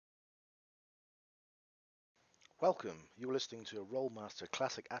Welcome, you're listening to a Rolemaster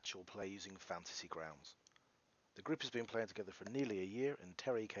Classic actual play using Fantasy Grounds. The group has been playing together for nearly a year in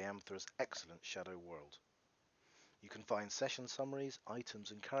Terry K Amthor's excellent Shadow World. You can find session summaries, items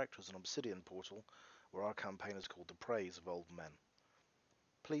and characters on Obsidian Portal, where our campaign is called The Praise of Old Men.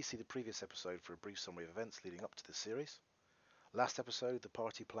 Please see the previous episode for a brief summary of events leading up to this series. Last episode, the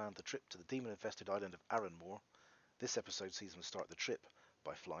party planned the trip to the demon-infested island of Aranmor. This episode sees them start the trip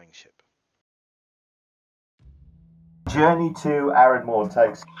by flying ship. Journey to Aranmor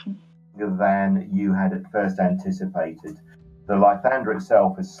takes longer than you had at first anticipated. The Lythander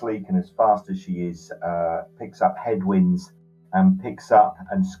itself, as sleek and as fast as she is, picks up headwinds and picks up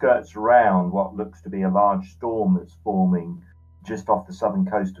and skirts around what looks to be a large storm that's forming just off the southern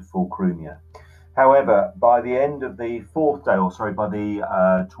coast of Fulcrumia. However, by the end of the fourth day,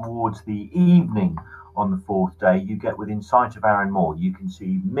 towards the evening on the fourth day, you get within sight of Aranmor. You can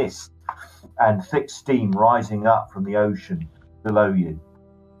see mist and thick steam rising up from the ocean below you.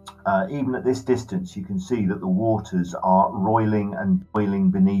 Even at this distance, you can see that the waters are roiling and boiling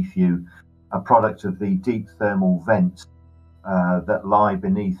beneath you, a product of the deep thermal vents that lie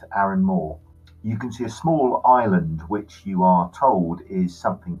beneath Aranmor. You can see a small island, which you are told is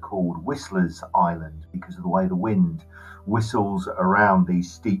something called Whistler's Island, because of the way the wind whistles around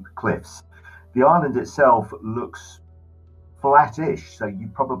these steep cliffs. The island itself looks flattish, so you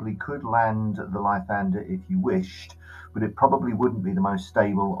probably could land the Lythander if you wished, but it probably wouldn't be the most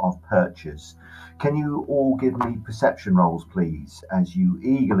stable of perches. Can you all give me perception rolls, please, as you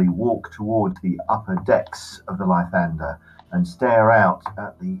eagerly walk towards the upper decks of the Lythander and stare out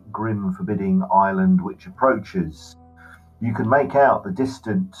at the grim, forbidding island which approaches? You can make out the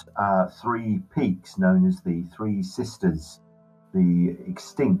distant three peaks known as the Three Sisters, the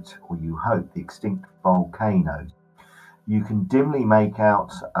extinct, or you hope, the extinct volcanoes. You can dimly make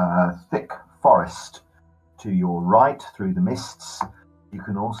out a thick forest to your right through the mists. You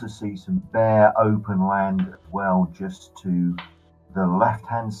can also see some bare open land as well, just to the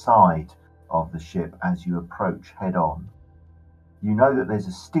left-hand side of the ship as you approach head-on. You know that there's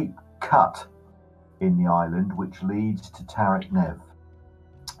a steep cut in the island which leads to Tarik Nev.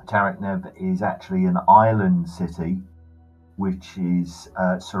 Tarik Nev is actually an island city which is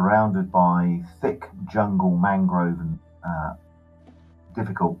surrounded by thick jungle, mangrove and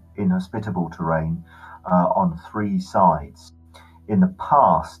difficult, inhospitable terrain on three sides. In the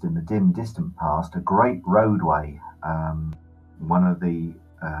past, in the dim, distant past, a great roadway, one of the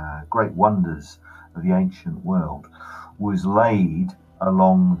great wonders of the ancient world, was laid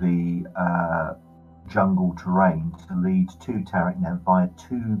along the jungle terrain to lead to Tarik Nev via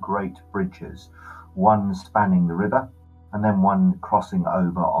two great bridges, one spanning the river and then one crossing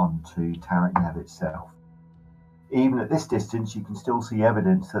over onto Tarik Nev itself. Even at this distance, you can still see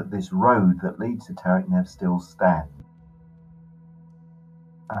evidence that this road that leads to Tarik Nev still stands.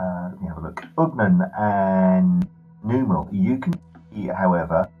 Let me have a look. Ugnan and Numal, you can see,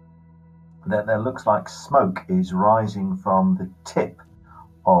 however, that there looks like smoke is rising from the tip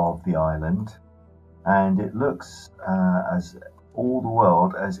of the island, and it looks as all the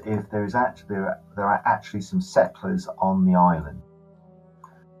world as if there are actually some settlers on the island.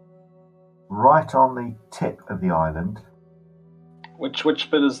 Right on the tip of the island. Which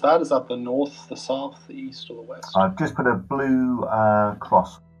bit is that? Is that the north, the south, the east, or the west? I've just put a blue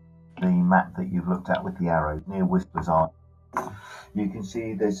cross on the map that you've looked at with the arrow near Whistler's Island. You can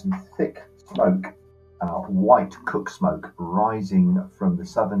see there's some thick smoke, white cook smoke, rising from the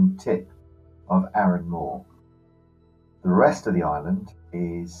southern tip of Aranmor. The rest of the island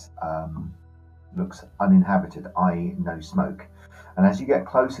is looks uninhabited, i.e. no smoke. And as you get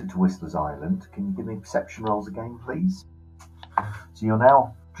closer to Whistler's Island, can you give me perception rolls again, please? So you're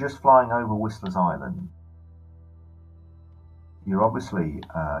now just flying over Whistler's Island. You're obviously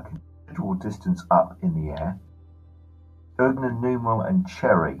a considerable distance up in the air. Ugnan, Numal and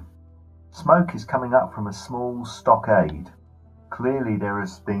Cherry. Smoke is coming up from a small stockade. Clearly there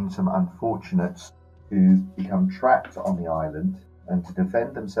has been some unfortunates who become trapped on the island, and to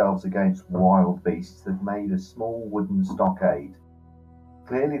defend themselves against wild beasts, they've made a small wooden stockade.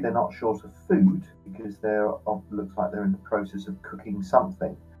 Clearly they're not short of food, because looks like they're in the process of cooking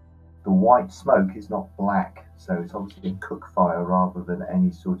something. The white smoke is not black, so it's obviously a cook fire rather than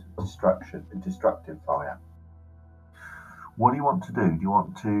any sort of destructive fire. What do you want to do? Do you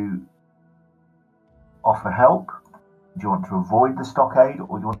want to offer help? Do you want to avoid the stockade,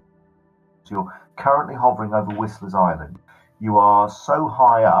 or do you want? So you're currently hovering over Whistler's Island. You are so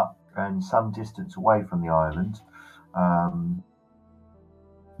high up and some distance away from the island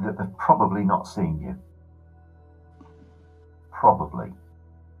that they've probably not seen you. Probably.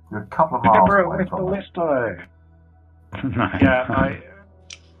 You're a couple of miles away from them. Yeah,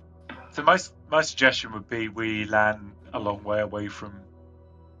 So my suggestion would be we land a long way away from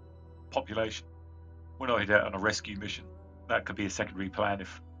population. We're not here on a rescue mission. That could be a secondary plan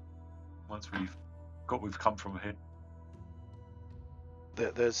if once we've come from here.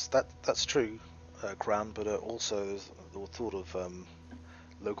 There's that's true, Gran, but also there's the thought of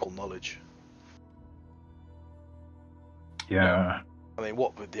local knowledge. Yeah. I mean,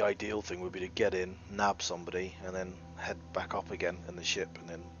 what would the ideal thing would be to get in, nab somebody, and then head back up again in the ship, and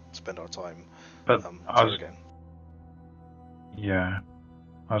then spend our time But interrogating. Yeah,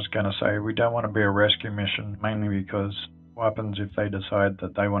 I was going to say we don't want to be a rescue mission, mainly because what happens if they decide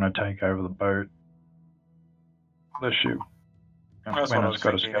that they want to take over the boat, the ship? That's what I was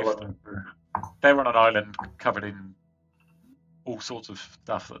thinking. They're on an island covered in all sorts of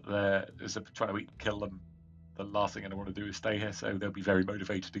stuff that they're trying to eat and kill them. The last thing I want to do is stay here, so they'll be very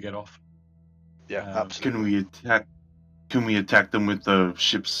motivated to get off. Yeah, absolutely. Can we attack them with the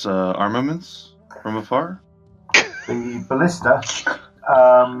ship's armaments from afar? The ballista.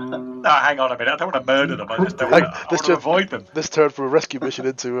 No, hang on a minute. I don't want to murder them. I just don't want to avoid them. This turned from a rescue mission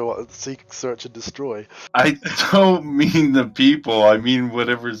into seek, search, and destroy. I don't mean the people. I mean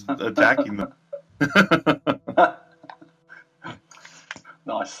whatever's attacking them.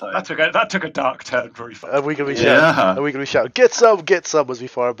 Nice. That took a dark turn very fast. Are we going to be shouting? Are we going to be shouting, "Get some!" as we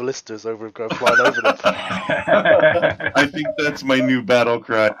fire ballistas over and go flying over them? I think that's my new battle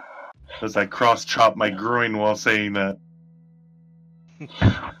cry. As I cross-chop my groin while saying that.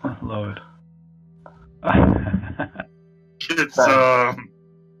 Lord. Get some.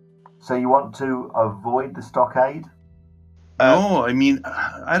 So you want to avoid the stockade? No, I mean,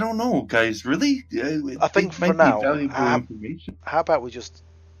 I don't know, guys. Really? I think for now, information. How about we just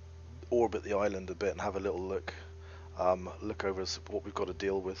orbit the island a bit and have a little look over what we've got to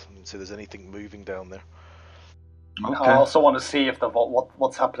deal with, and see if there's anything moving down there. Okay. I also want to see if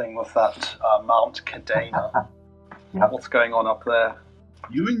what's happening with that Mount Cadena. Yep. What's going on up there?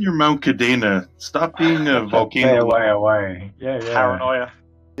 You and your Mount Cadena, stop being a volcano. Away. Yeah. Paranoia.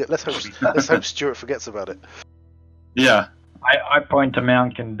 Yeah, let's hope Stuart forgets about it. Yeah. I point to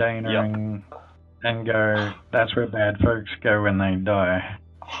Mount Cadena and go, that's where bad folks go when they die.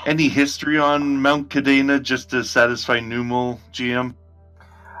 Any history on Mount Cadena just to satisfy Numal, GM?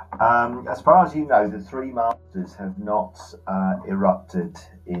 As far as you know, the three masters have not erupted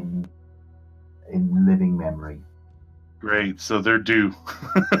in living memory. Great, so they're due.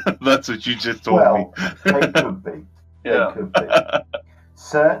 That's what you just told me. They could be. Yeah. They could be.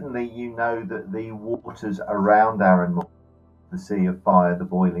 Certainly, you know that the waters around Aranmor, the Sea of Fire, the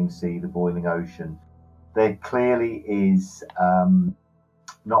Boiling Sea, the Boiling Ocean, there clearly is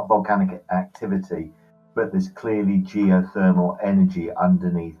not volcanic activity, but there's clearly geothermal energy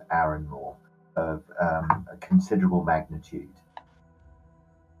underneath Aranmor of a considerable magnitude.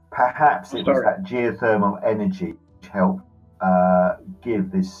 Perhaps it was that geothermal energy which helped give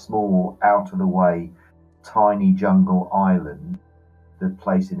this small, out-of-the-way, tiny jungle island the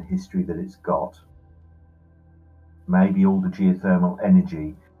place in history that it's got. Maybe all the geothermal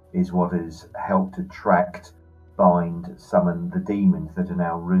energy is what has helped attract, bind, summon the demons that are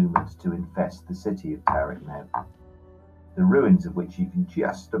now rumoured to infest the city of Tarek, the ruins of which you can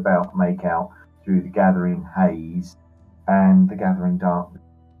just about make out through the gathering haze and the gathering darkness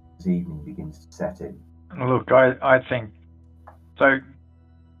as evening begins to set in. Look, I think so.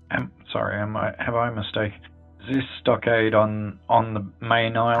 Have I mistaken? Is this stockade on the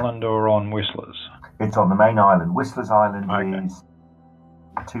main island or on Whistler's? It's on the main island. Whistler's Island is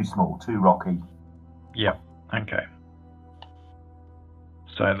too small, too rocky. Yep. Okay.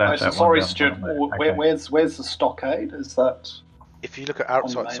 So that's that sorry, one. Stuart. Where's the stockade? Is that? If you look at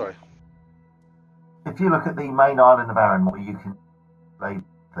outside, sorry. If you look at the main island of Aranmor, you can label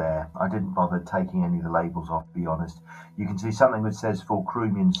there. I didn't bother taking any of the labels off, to be honest. You can see something that says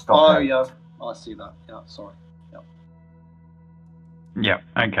Fulcrumian Stockade. Oh yeah, I see that. Yeah, sorry. Yeah.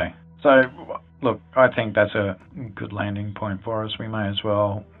 Okay. So, look, I think that's a good landing point for us. We may as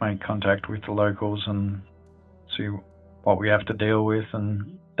well make contact with the locals and see what we have to deal with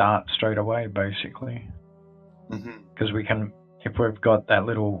and start straight away, basically. Because we can, if we've got that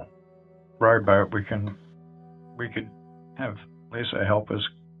little rowboat, we could have Lisa help us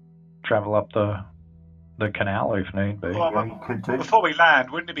travel up the canal if need be. Well, Yeah, you could do. Before we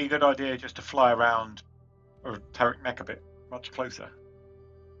land, wouldn't it be a good idea just to fly around or Tarek Neck a bit, much closer?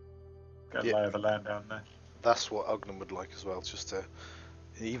 Get a lay of the land down there. That's what Ugnum would like as well, just to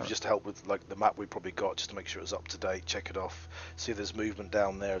just help with like the map we probably got, just to make sure it's up to date, check it off, see if there's movement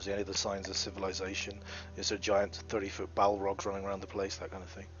down there, is there any other signs of civilization, is there giant 30-foot balrogs running around the place, that kind of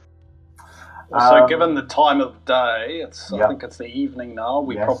thing. Also, given the time of day, Yep. I think it's the evening now.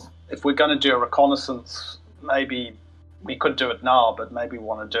 If we're going to do a reconnaissance, maybe we could do it now, but maybe we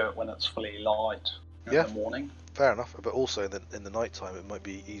want to do it when it's fully light in the morning. Fair enough, but also in the night time it might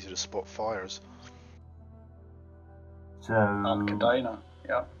be easier to spot fires. So Cadena,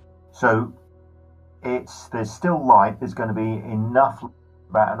 yeah. So there's still light. There's going to be enough,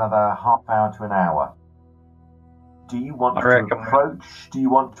 about another half hour to an hour. Do you want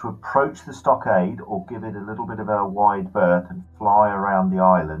to approach the stockade, or give it a little bit of a wide berth and fly around the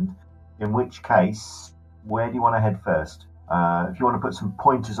island? In which case, where do you want to head first? If you want to put some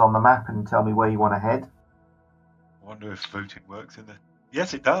pointers on the map and tell me where you want to head. I wonder if voting works in there.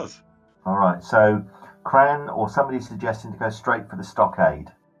 Yes, it does. All right. So, Cran or somebody suggesting to go straight for the stockade.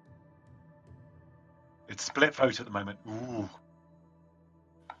 It's split vote at the moment. Ooh.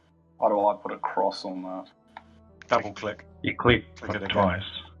 How do I put a cross on that? Double click. You click it again. twice.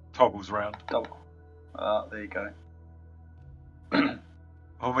 Toggles round. Double. There you go.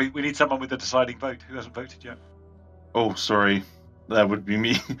 Oh, we need someone with a deciding vote. Who hasn't voted yet? Oh, sorry. That would be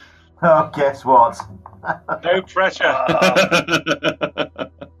me. Oh, guess what? No pressure.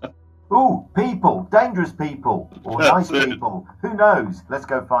 Ooh, people. Dangerous people. Or nice people. Who knows? Let's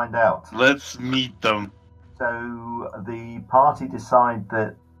go find out. Let's meet them. So the party decide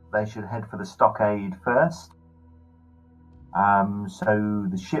that they should head for the stockade first. So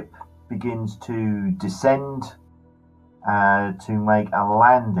the ship begins to descend to make a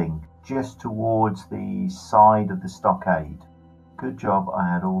landing just towards the side of the stockade. Good job, I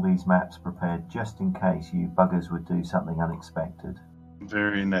had all these maps prepared just in case you buggers would do something unexpected.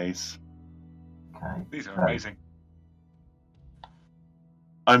 Very nice. Okay. These are amazing.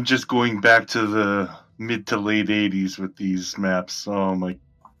 I'm just going back to the mid to late 80s with these maps. Oh my.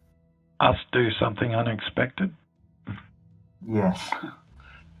 Us do something unexpected? Yes.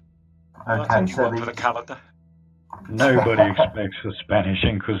 Okay, so for the calendar. Nobody expects the Spanish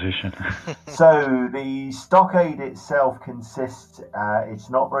Inquisition. So the stockade itself consists, it's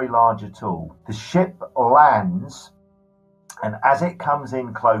not very large at all. The ship lands, and as it comes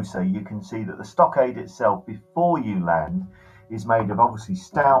in closer, you can see that the stockade itself, before you land, is made of obviously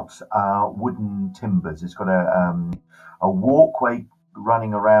stout wooden timbers. It's got a walkway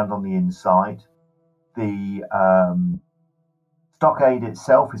running around on the inside. The stockade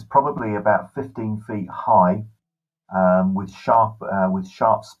itself is probably about 15 feet high, with sharp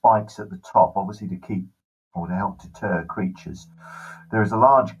spikes at the top, obviously to keep or to help deter creatures. There is a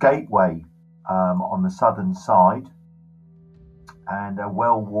large gateway on the southern side, and a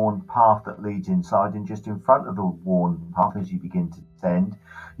well-worn path that leads inside. And just in front of the worn path, as you begin to descend,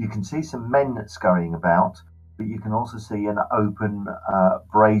 you can see some men scurrying about, but you can also see an open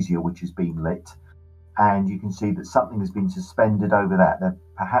brazier which is being lit, and you can see that something has been suspended over that. They're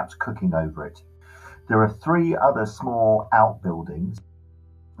perhaps cooking over it. There are 3 other small outbuildings,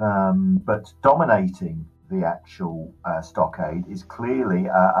 but dominating the actual stockade is clearly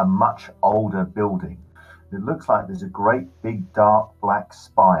a much older building. It looks like there's a great big dark black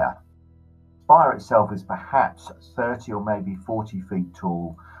spire. The spire itself is perhaps 30 or maybe 40 feet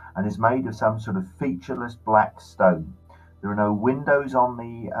tall and is made of some sort of featureless black stone. There are no windows on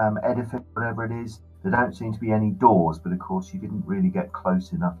the edifice, whatever it is. There don't seem to be any doors, but of course you didn't really get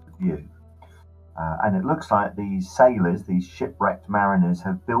close enough to view. And it looks like these sailors, these shipwrecked mariners,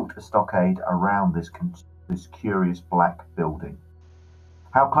 have built a stockade around this curious black building.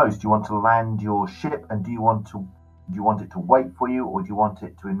 How close do you want to land your ship, and do you want it to wait for you, or do you want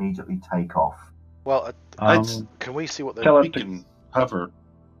it to immediately take off? Well, can we see what they're... We can hover.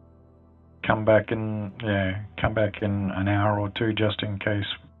 Come back in an hour or 2, just in case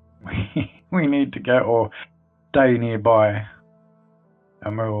we need to go, or stay nearby,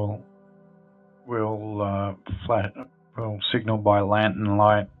 and we'll signal by lantern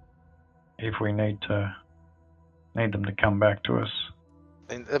light if we need them to come back to us.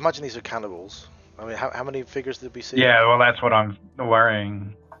 And imagine these are cannibals. I mean, how many figures did we see? Yeah, well, that's what I'm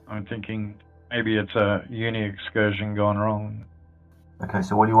worrying. I'm thinking maybe it's a uni excursion gone wrong. Okay,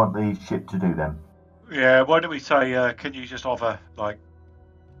 so what do you want the ship to do then? Yeah, why don't we say, can you just offer, like,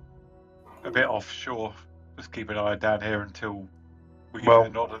 a bit offshore? Just keep an eye down here until we give it a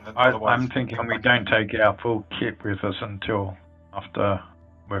nod. And then I'm thinking we don't take our full kit with us until after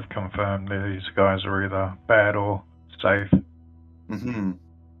we've confirmed that these guys are either bad or safe. Mm-hmm.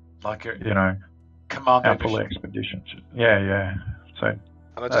 Like a, commando mission. full expeditions. Yeah. So.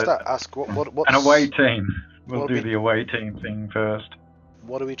 And I just ask, what's... An away team. We'll do the away team thing first.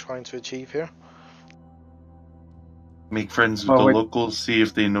 What are we trying to achieve here? Make friends with the locals, see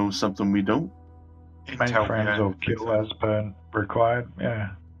if they know something we don't. Make friends or kill as per required,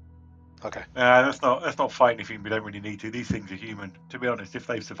 yeah. Okay. Let's not fight anything we don't really need to. These things are human. To be honest, if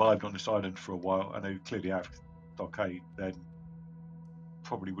they've survived on this island for a while, and they clearly have Stockade, then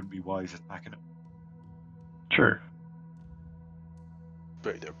probably wouldn't be wise attacking them. True.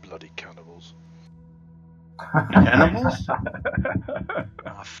 But they're bloody cannibals. Cannibals?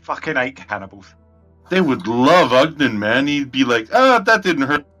 I fucking hate cannibals. They would love Ogden, man. He'd be like, that didn't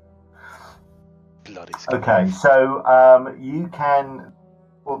hurt. Bloody scum. Okay, so you can.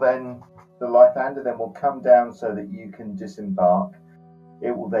 Well, then the Lythander then will come down so that you can disembark.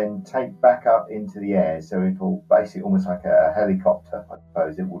 It will then take back up into the air, so it will basically almost like a helicopter, I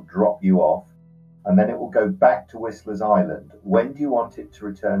suppose. It will drop you off, and then it will go back to Whistler's Island. When do you want it to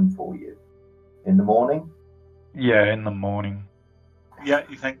return for you? In the morning? Yeah, in the morning. Yeah,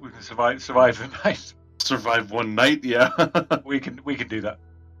 you think we can survive the night? Survive one night, yeah. We can do that.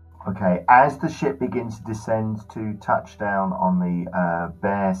 Okay, as the ship begins to descend to touchdown on the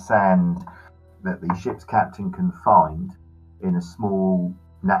bare sand that the ship's captain can find in a small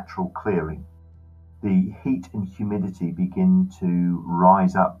natural clearing, the heat and humidity begin to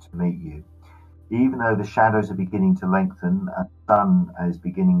rise up to meet you. Even though the shadows are beginning to lengthen and the sun is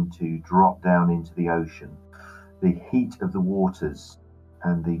beginning to drop down into the ocean, the heat of the waters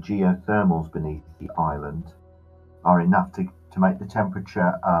and the geothermals beneath the island are enough to make the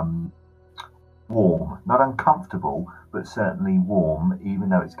temperature warm. Not uncomfortable, but certainly warm, even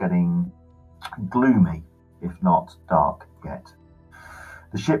though it's getting gloomy, if not dark yet.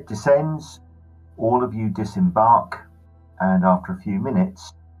 The ship descends, all of you disembark, and after a few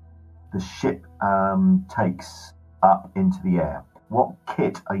minutes, the ship takes up into the air. What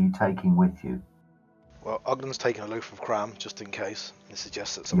kit are you taking with you? Well, Ogden's taking a loaf of cram just in case. He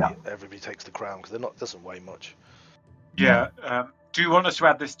suggests that everybody takes the cram because it doesn't weigh much. Yeah. Do you want us to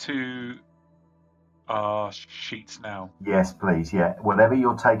add this to our sheets now? Yes, please. Yeah. Whatever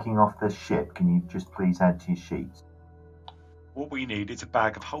you're taking off the ship, can you just please add to your sheets? What we need is a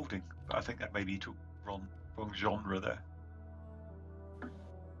bag of holding. But I think that maybe took wrong genre there.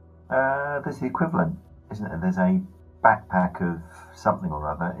 There's the equivalent, isn't there? There's a backpack of something or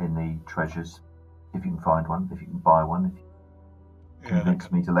other in the treasures. If you can find one, if you can buy one, if you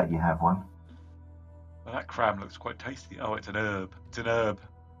convince me to let you have one. Well, that cram looks quite tasty. Oh, it's an herb. It's an herb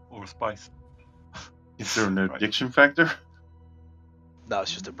or a spice. Is there an addiction factor? No,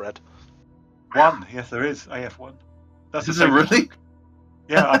 it's just a bread. One, yes, there is. AF1. That's Is it really?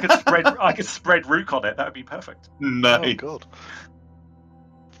 Yeah, I could spread rook on it. That would be perfect. Nice. Oh god.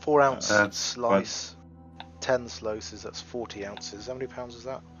 4 ounce That's slice, 10 slices. That's 40 ounces. How many pounds is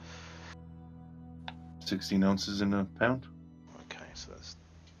that? 16 ounces in a pound. Okay, so that's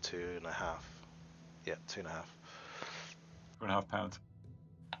 2.5. Yeah, 2.5. 2.5 pounds.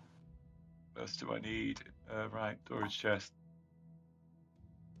 What else do I need? Right, storage chest.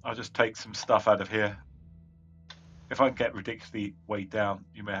 I'll just take some stuff out of here. If I can get ridiculously weighed down,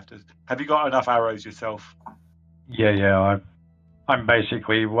 you may have to. Have you got enough arrows yourself? Yeah. I'm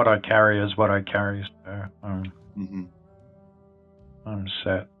basically what I carry is what I carry. So I'm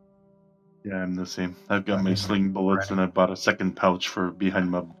set. Yeah, I'm the same. I've got my sling bullets and I bought a second pouch for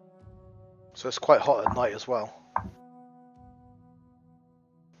behind my. So it's quite hot at night as well.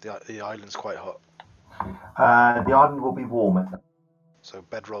 The island's quite hot. The island will be warm at night. So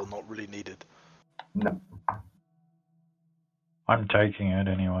bedroll not really needed. No. I'm taking it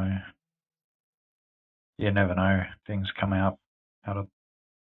anyway. You never know. Things come out of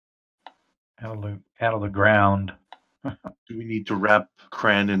the ground. Do we need to wrap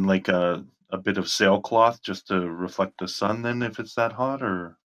Cran in like a bit of sailcloth just to reflect the sun then if it's that hot,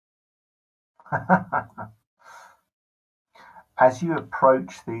 or? As you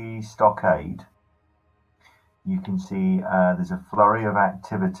approach the stockade, you can see there's a flurry of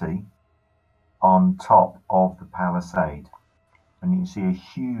activity on top of the palisade. And you can see a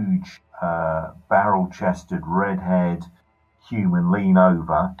huge barrel-chested, red-haired human lean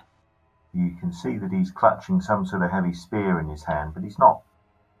over. You can see that he's clutching some sort of heavy spear in his hand, but he's not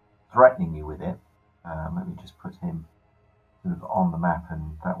threatening you with it. Let me just put him sort of on the map,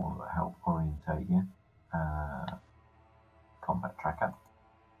 and that will help orientate you. Combat tracker.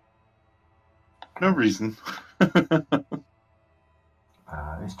 No reason.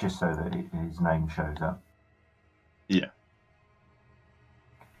 It's just so that his name shows up. Yeah.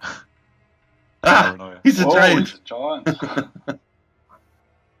 He's a giant. He's a giant.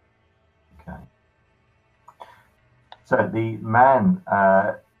 Okay. So the man,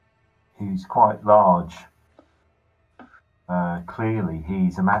 who's quite large, clearly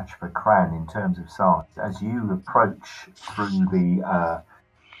he's a match for Cran in terms of size. As you approach through the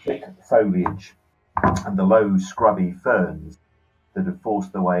thick foliage and the low scrubby ferns, that have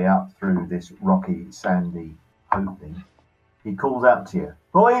forced their way up through this rocky, sandy opening, he calls out to you,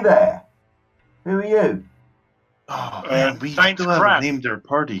 "Boy there! Who are you?" Oh man, we Saints still haven't Crab. named our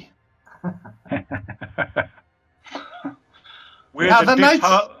party. We're Yeah, the, the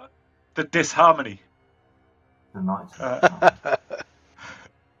Knights. the disharmony. The Knights.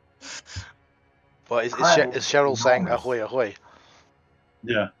 But is Cheryl saying ahoy, ahoy?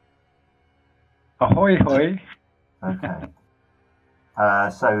 Yeah. Ahoy, hoy. Okay.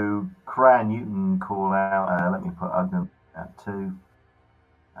 So, Cran, you can call out. Let me put Ugnan at 2.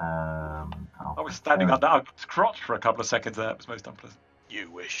 I was standing under Ug's crotch for a couple of seconds there. It was most unpleasant. You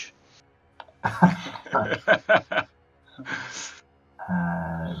wish.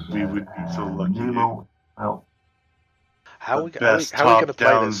 We would be so lucky. Numal, well, How are we going to play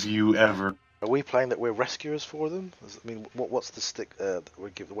top-down this? view ever. Are we playing that we're rescuers for them? I mean, what's the stick that we're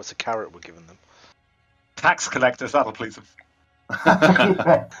giving? What's the carrot we're giving them? Tax collectors, that'll please them.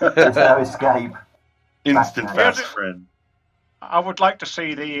 there's no escape. Instant Back fast friend. I would like to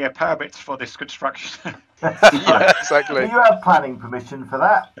see the permits for this construction. Yeah, exactly. Do you have planning permission for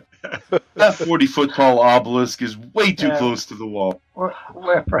that? That 40-foot tall obelisk is way too close to the wall.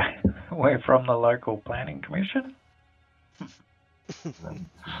 We're from the local planning commission.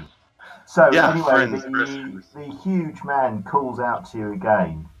 So Yeah, anyway, friends. the huge man calls out to you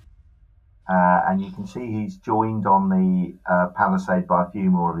again, and you can see he's joined on the palisade by a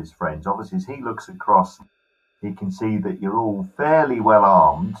few more of his friends. Obviously, as he looks across, he can see that you're all fairly well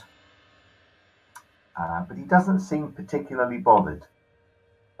armed, but he doesn't seem particularly bothered.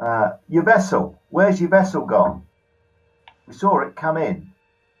 Your vessel, where's your vessel gone? We saw it come in.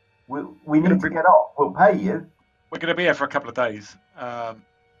 We need to get off. We'll pay you. We're going to be here for a couple of days.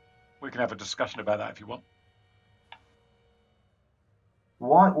 We can have a discussion about that if you want.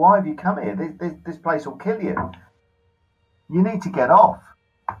 Why have you come here? This place will kill you. You need to get off.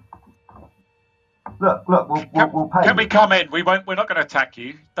 Look, we'll pay. Can we come in? We're not going to attack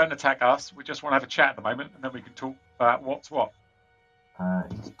you. Don't attack us. We just want to have a chat at the moment, and then we can talk about what's what.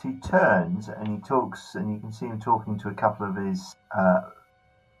 He turns and he talks, and you can see him talking to a couple of his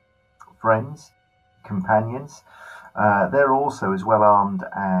friends, companions. They're also as well armed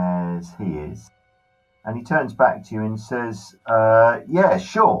as he is. And he turns back to you and says, yeah,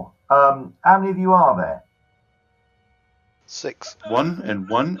 sure. How many of you are there? 6. 1 and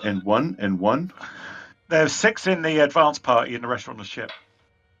 1 and 1 and 1. There's 6 in the advance party in the rest on the ship.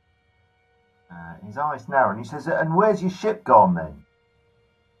 His eyes narrow and he says, and where's your ship gone then?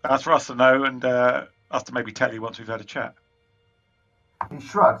 That's for us to know and us to maybe tell you once we've had a chat. He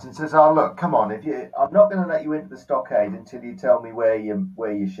shrugs and says, "Oh look, come on! I'm not going to let you into the stockade until you tell me where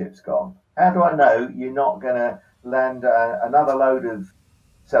your ship's gone. How do I know you're not going to land another load of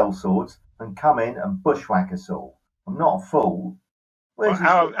sellswords and come in and bushwhack us all? I'm not a fool."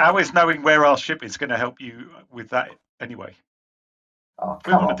 How is knowing where our ship is going to help you with that anyway? Oh, if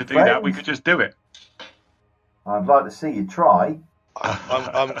we wanted to do that, we could just do it. I'd like to see you try.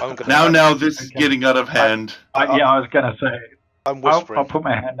 I'm gonna, now this is getting out of hand. I was going to say. I'm whispering. I'll put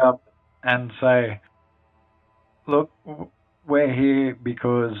my hand up and say, look, we're here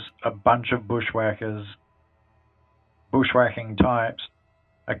because a bunch of bushwhacking types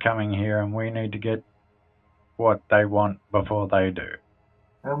are coming here and we need to get what they want before they do.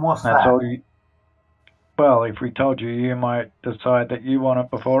 And what's That's that? all well, if we told you, you might decide that you want it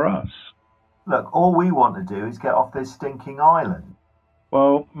before us. Look, all we want to do is get off this stinking island.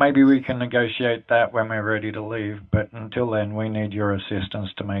 Well, maybe we can negotiate that when we're ready to leave, but until then we need your assistance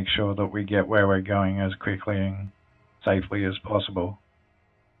to make sure that we get where we're going as quickly and safely as possible.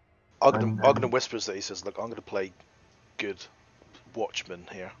 Ogden whispers that he says, look, I'm going to play good watchman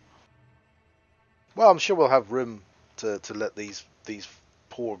here. Well, I'm sure we'll have room to let these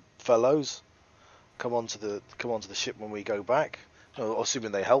poor fellows come onto the ship when we go back.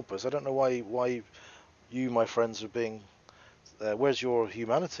 Assuming they help us. I don't know why you, my friends, are being... where's your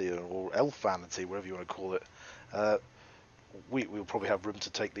humanity or elf vanity, whatever you want to call it? We'll probably have room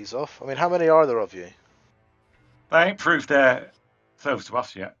to take these off. I mean, how many are there of you? They ain't proved their service to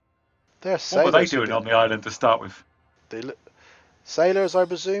us yet. They're what were they doing on the island to start with? Sailors, I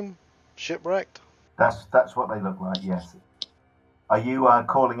presume? Shipwrecked? That's what they look like, yes. Are you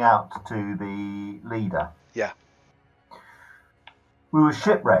calling out to the leader? Yeah. We were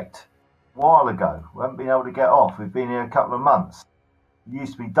shipwrecked a while ago. We haven't been able to get off. We've been here a couple of months. There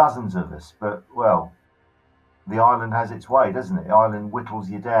used to be dozens of us, but, well, the island has its way, doesn't it? The island whittles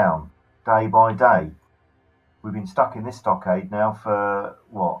you down day by day. We've been stuck in this stockade now for,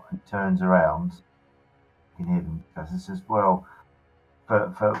 what? It turns around. You can hear them. It says, well,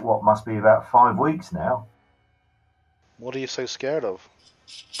 for what must be about 5 weeks now. What are you so scared of?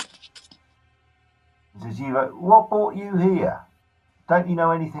 Says, what brought you here? Don't you know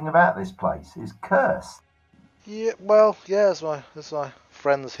anything about this place? It's cursed. Yeah, well, yeah, as my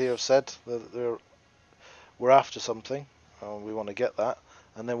friends here have said, we're after something. We want to get that,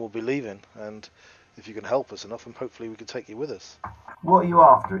 and then we'll be leaving. And if you can help us enough, and hopefully we can take you with us. What are you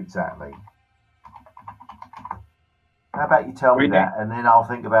after exactly? How about you tell me that, and then I'll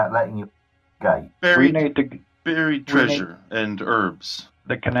think about letting you go. Buried treasure and herbs.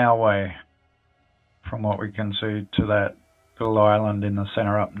 The canal way, from what we can see, to that little island in the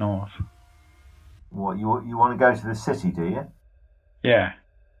centre up north. What, you want to go to the city, do you? Yeah.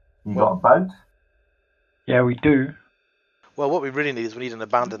 You got a boat? Yeah, we do. Well, what we really need is we need an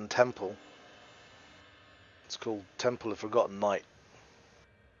abandoned temple. It's called Temple of Forgotten Night.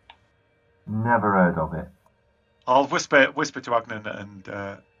 Never heard of it. I'll whisper to Agnan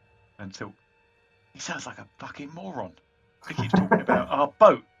and Sylke. He sounds like a fucking moron. He keeps talking about our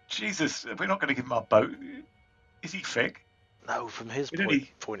boat. Jesus, we're not going to give him our boat. Is he thick? No, from his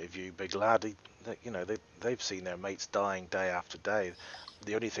point of view, big lad, they've seen their mates dying day after day.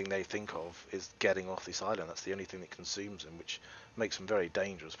 The only thing they think of is getting off this island. That's the only thing that consumes them, which makes them very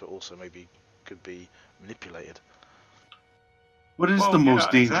dangerous, but also maybe could be manipulated. What is the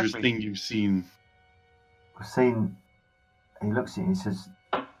most dangerous thing you've seen? I've seen. He looks at you and says,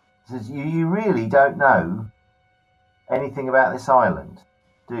 you really don't know anything about this island,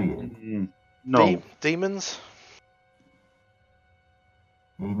 do you? No. Demons?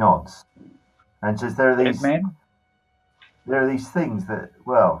 He nods and says, there are these things that,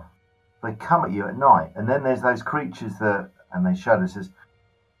 well, they come at you at night, and then there's those creatures that, and they shudder, says,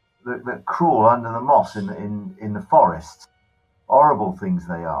 that crawl under the moss in the forest. Horrible things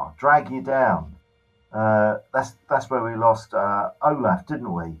they are. Drag you down. That's where we lost Olaf,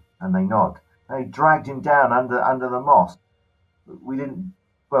 didn't we? And they nod. They dragged him down under the moss. We didn't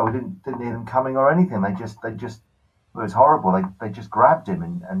hear them coming or anything. They just it was horrible. They just grabbed him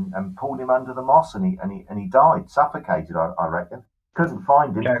and pulled him under the moss, and he died, suffocated. I reckon. Couldn't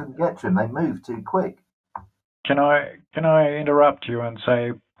find him. Couldn't get to him. They moved too quick. Can I interrupt you and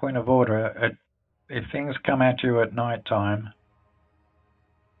say, point of order? If things come at you at night time,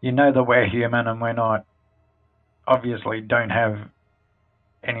 you know that we're human and we're not, obviously don't have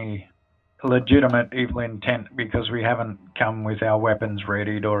any legitimate evil intent because we haven't come with our weapons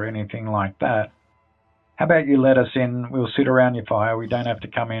readied or anything like that. How about you let us in? We'll sit around your fire. We don't have to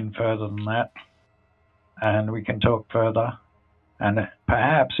come in further than that. And we can talk further. And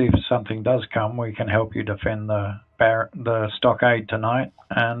perhaps if something does come, we can help you defend the stockade tonight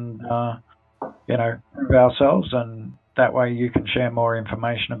and, prove ourselves. And that way you can share more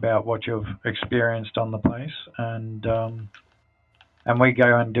information about what you've experienced on the place. And we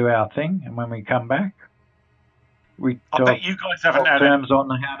go and do our thing. And when we come back, we talk, I bet you guys haven't had terms on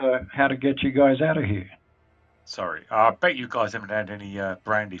how to get you guys out of here. Sorry, I bet you guys haven't had any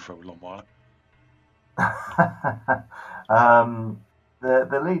brandy for a long while.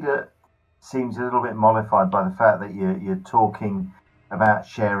 The leader seems a little bit mollified by the fact that you're talking about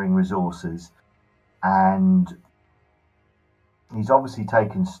sharing resources, and he's obviously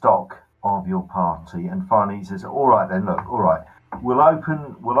taken stock of your party. And finally, he says, "All right then, look, all right, we'll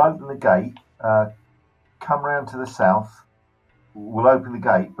open the gate. Come round to the south. We'll open the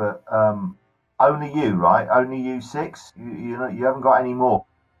gate, but only you, right? Only you six. You haven't got any more."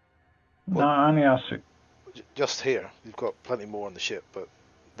 No, only us six. Just here. You've got plenty more on the ship, but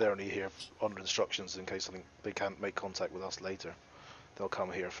they're only here under instructions in case they can't make contact with us later. They'll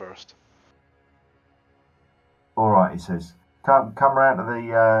come here first. All right, he says. Come round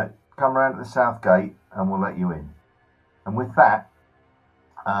to the south gate, and we'll let you in. And with that,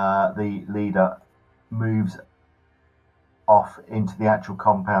 the leader moves off into the actual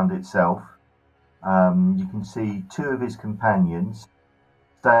compound itself. You can see two of his companions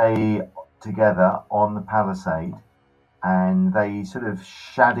stay together on the palisade, and they sort of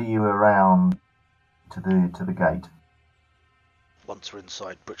shadow you around to the gate. Once we're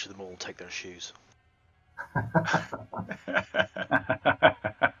inside, butcher them all and take their shoes.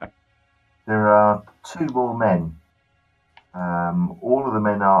 There are two more men. All of the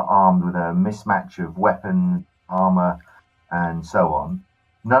men are armed with a mismatch of weapons, armor, and so on.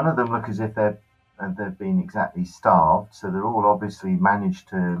 None of them look as if they've been exactly starved, so they're all obviously managed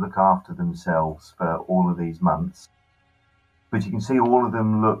to look after themselves for all of these months. But you can see all of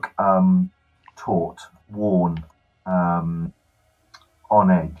them look taut, worn, on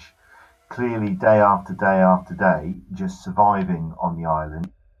edge. Clearly, day after day after day, just surviving on the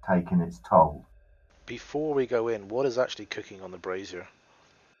island, taking its toll. Before we go in, what is actually cooking on the brazier?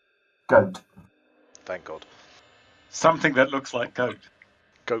 Goat. Thank God. Something that looks like goat.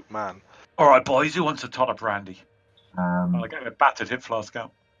 Goat man. All right, boys, who wants a tot of brandy? I'll The get a battered hip flask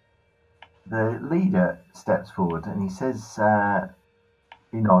out. leader steps forward and he says,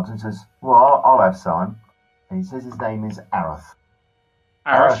 he nods and says, "Well, I'll have some." And he says his name is Aroth.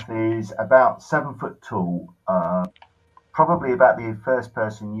 Aroth? Aroth is about 7 foot tall, probably about the first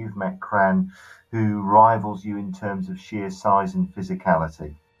person you've met, Cran, who rivals you in terms of sheer size and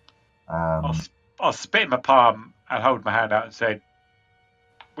physicality. I'll spit in my palm and hold my hand out and say,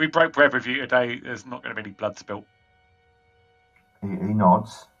 "We broke bread with you today. There's not going to be any blood spilt." He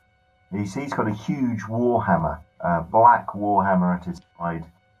nods. He's got a huge warhammer, a black warhammer at his side,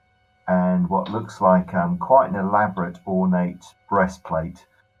 and what looks like quite an elaborate, ornate breastplate.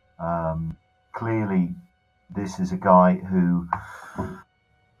 Clearly, this is a guy who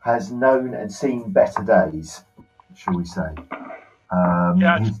has known and seen better days, shall we say.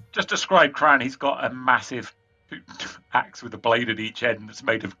 Just describe Cran. He's got a massive axe with a blade at each end that's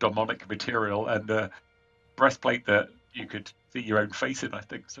made of demonic material and a breastplate that you could see your own face in, I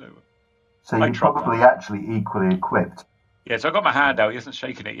think. So you're probably actually equally equipped. Yeah, so I got my hand out. He hasn't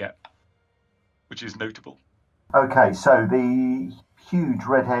shaken it yet, which is notable. Okay, so the huge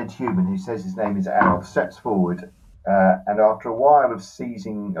red-haired human who says his name is Aroth steps forward, and after a while of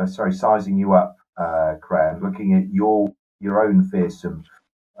sizing you up, Cran, looking at your own fearsome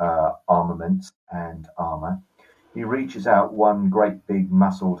armaments and armor, he reaches out one great big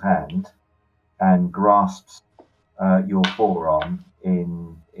muscled hand and grasps your forearm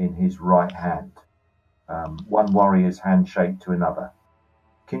in his right hand. One warrior's handshake to another.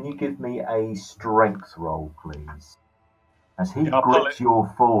 Can you give me a strength roll, please? As he grips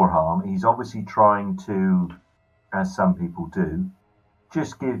your forearm, he's obviously trying to, as some people do,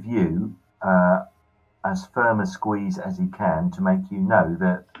 just give you as firm a squeeze as he can to make you know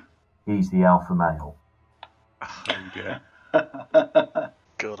that he's the alpha male. Oh, dear.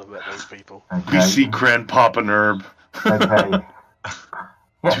 God, I met those people. Okay. We see Cran pop an herb. Okay.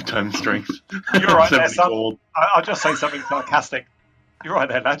 2 times strength. You're right there, 70 son. gold. I'll just say something sarcastic. You're right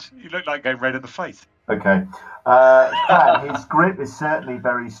there, lad. You look like going red in the face. Okay. Cran, his grip is certainly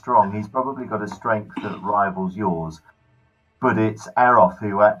very strong. He's probably got a strength that rivals yours. But it's Aroth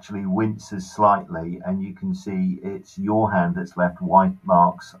who actually winces slightly, and you can see it's your hand that's left white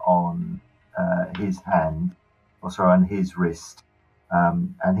marks on his hand, on his wrist.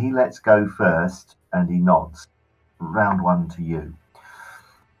 And he lets go first, and he nods. Round 1 to you.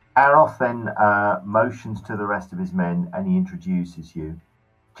 Aroth then motions to the rest of his men, and he introduces you.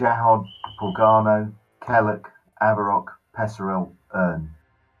 Jahod, Porgano, Kellock, Avarok, Pesserel, Ern.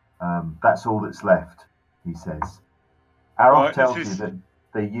 That's all that's left, he says. Aroth tells you that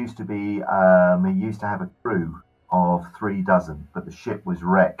there used to be, he used to have a crew of 3 dozen, but the ship was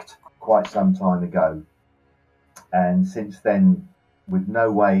wrecked quite some time ago. And since then, with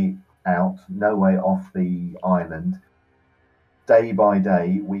no way out, no way off the island, day by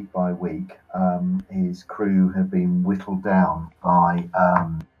day, week by week, his crew have been whittled down by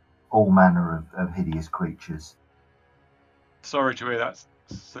all manner of hideous creatures. Sorry to hear that.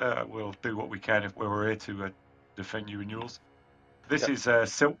 We'll do what we can if we're here to defend you and yours. This is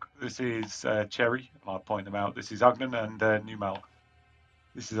Sylke. This is Cherry. I'll point them out. This is Ugnan and Numal.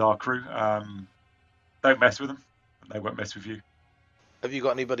 This is our crew. Don't mess with them. They won't mess with you. Have you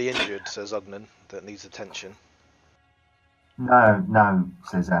got anybody injured, says Ugnan, that needs attention? No,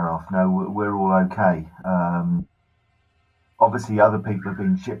 says Aroth. No, we're all okay. Obviously, other people have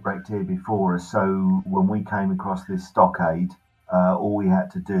been shipwrecked here before us, so when we came across this stockade, all we had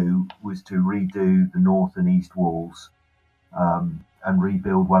to do was to redo the north and east walls and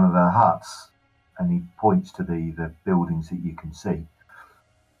rebuild one of the huts. And he points to the buildings that you can see.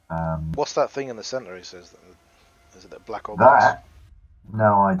 What's that thing in the centre, he says? Is it that black or that?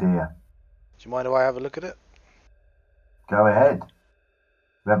 No idea. Do you mind if I have a look at it? Go ahead.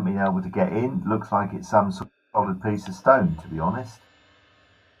 We haven't been able to get in. Looks like it's some sort of solid piece of stone, to be honest.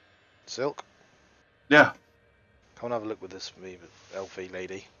 Sylke? Yeah. Come and have a look with this for me, elfie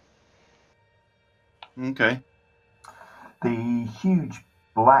lady. Okay. The huge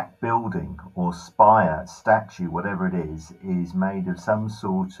black building or spire, statue, whatever it is made of some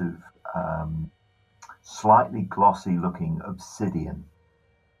sort of slightly glossy looking obsidian.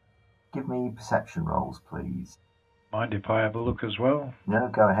 Give me perception rolls, please. Mind if I have a look as well? No,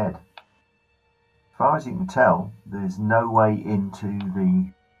 go ahead. As far as you can tell, there's no way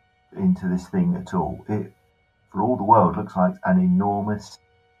into this thing at all. It, for all the world, looks like an enormous,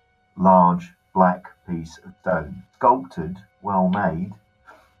 large black piece of stone, sculpted, well made,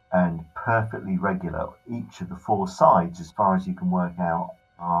 and perfectly regular. Each of the 4 sides, as far as you can work out,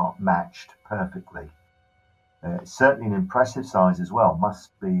 are matched perfectly. It's certainly an impressive size as well.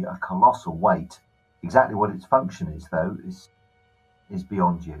 Must be a colossal weight. Exactly what its function is, though, is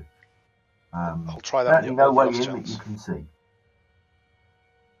beyond you. I'll try that. Certainly no way in that you can see.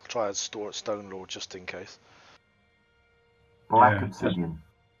 I'll try and store at Stone Lord just in case. Black obsidian.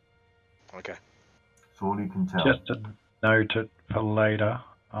 Okay. That's all you can tell. Just to note it for later,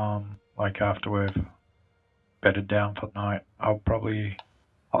 like after we've bedded down for the night, I'll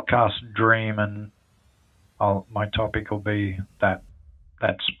cast Dream, and my topic will be that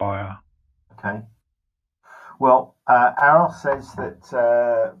spire. Okay. Well, Aroth says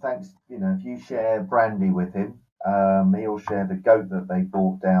that thanks, if you share brandy with him, he'll share the goat that they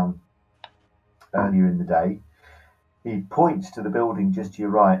brought down earlier in the day. He points to the building just to your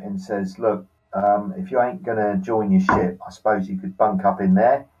right and says, look, if you ain't going to join your ship, I suppose you could bunk up in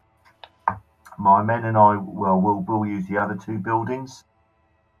there. My men and I, we'll use the other two buildings.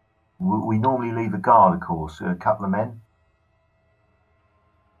 We normally leave a guard, of course, a couple of men.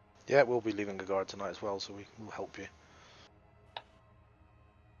 Yeah, we'll be leaving a guard tonight as well, so we will help you.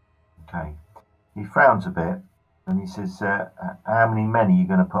 Okay. He frowns a bit and he says, how many men are you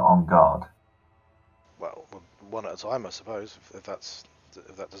going to put on guard? Well, one at a time, I suppose, if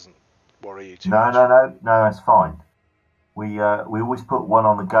that doesn't worry you too much. No, that's fine. We always put one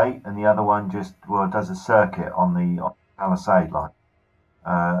on the gate and the other one just does a circuit on the palisade line.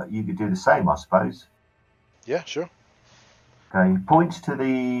 You could do the same, I suppose. Yeah, sure. Okay, he points to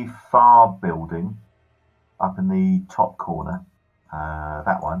the far building up in the top corner.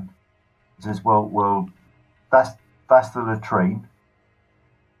 That one. He says, well, that's the latrine.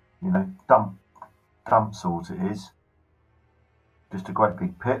 Dump sort it is. Just a great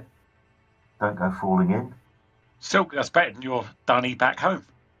big pit. Don't go falling in. Sylke, that's better than your dunny back home.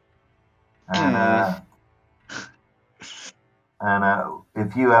 And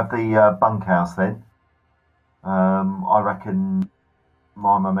if you have the bunkhouse, then I reckon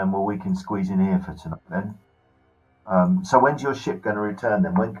my men, we can squeeze in here for tonight. Then. So when's your ship going to return?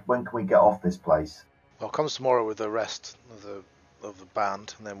 Then when can we get off this place? Well, it comes tomorrow with the rest of the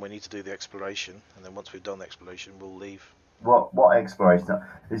band, and then we need to do the exploration. And then once we've done the exploration, we'll leave. What exploration?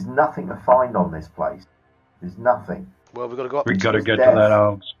 There's nothing to find on this place. There's nothing. Well, we've got to go up. We've got to get to that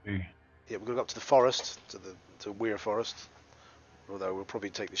old spire. Yeah, we've got to go up to the forest, to Weir Forest. Although we'll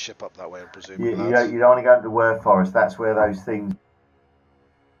probably take the ship up that way, I presume. You don't want to go to the Weir Forest. That's where those things.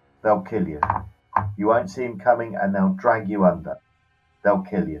 They'll kill you. You won't see them coming, and they'll drag you under. They'll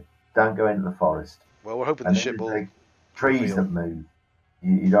kill you. Don't go into the forest. Well, we're hoping the ship will. Trees that move.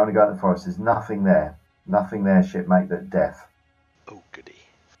 You don't want to go into the forest. There's nothing there. Nothing there, shipmate, but death. Oh, goody.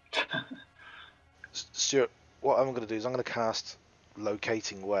 Stuart, what I'm going to do is I'm going to cast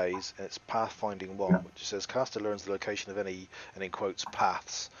Locating Ways, and it's Pathfinding 1, which says caster learns the location of any, and in quotes,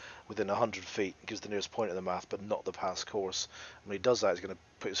 paths within 100 feet, and gives the nearest point of the map, but not the path's course. And when he does that, he's going to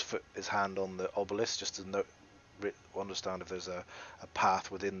put his hand on the obelisk just to understand if there's a path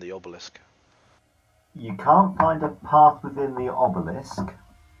within the obelisk. You can't find a path within the obelisk.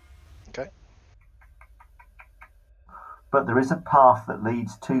 Okay. But there is a path that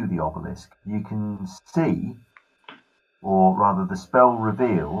leads to the obelisk. You can see, or rather the spell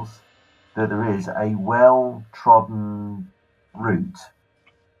reveals, that there is a well-trodden route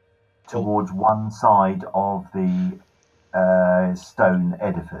towards one side of the stone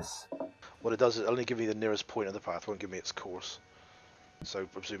edifice. What it does is only give me the nearest point of the path, won't give me its course. So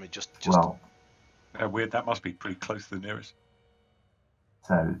presumably just... Well, weird, that must be pretty close to the nearest.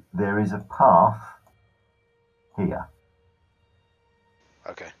 So there is a path here.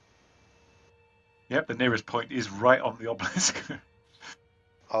 Okay. Yep, the nearest point is right on the obelisk.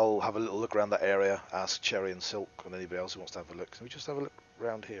 I'll have a little look around that area, ask Cherry and Sylke and anybody else who wants to have a look. Can we just have a look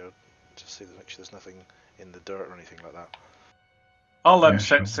around here, just see that make sure there's nothing in the dirt or anything like that? I'll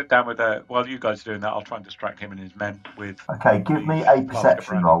sit down with while you guys are doing that, I'll try and distract him and his men with... Okay, give me a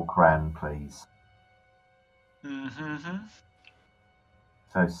perception roll, Cran, please. Mm-hmm.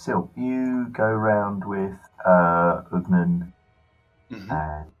 So, Sylke, you go round with Ugnan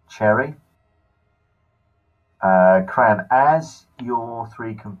and Cherry. Cran, as your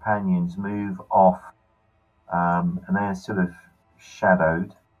three companions move off, and they're sort of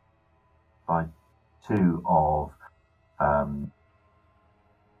shadowed by two of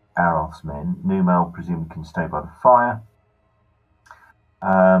Aroth's men. Numal presumably can stay by the fire.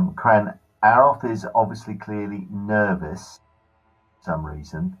 Cran, Aroth is obviously clearly nervous for some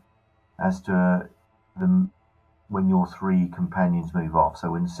reason as to when your three companions move off.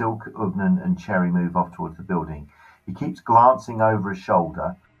 So when Sylke, Ugnan and Cherry move off towards the building, he keeps glancing over his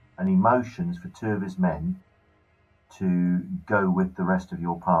shoulder and he motions for two of his men to go with the rest of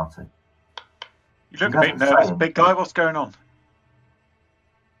your party. You look He a bit doesn't nervous, say big guy. What's going on?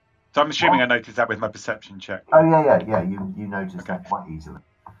 So I'm assuming I noticed that with my perception check. Oh, yeah. You notice that quite easily.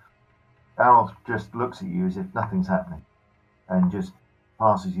 Aroth just looks at you as if nothing's happening, and just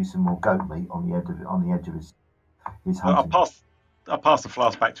passes you some more goat meat on the edge of his hunting. I'll pass the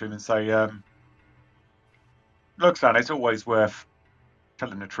flask back to him and say, "Look, son, it's always worth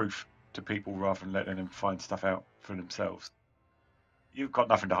telling the truth to people rather than letting them find stuff out for themselves. You've got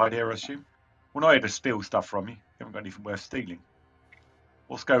nothing to hide here, I assume. We're not here to steal stuff from you. You haven't got anything worth stealing.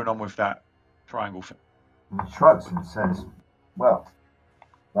 What's going on with that triangle thing?" And he shrugs and says, "Well,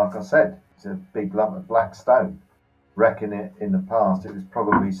 like I said, it's a big lump of black stone. Reckon it in the past it was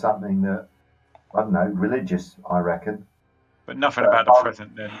probably something that, I don't know, religious, I reckon. But nothing about the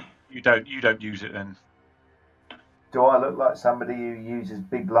present then. You don't use it then. Do I look like somebody who uses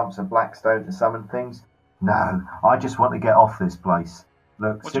big lumps of black stone to summon things? No, I just want to get off this place.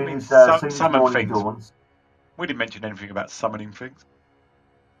 Look, What do you mean, soon as summon morning things? dawns, We didn't mention anything about summoning things.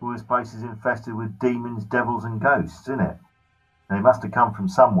 well, this place is infested with demons, devils and ghosts, isn't it? They must have come from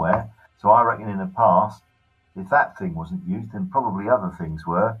somewhere, so I reckon in the past, if that thing wasn't used, then probably other things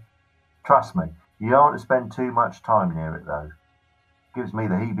were. Trust me, you don't want to spend too much time near it, though. Gives me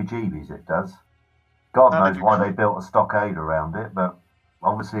the heebie-jeebies, it does. God knows why they built a stockade around it, but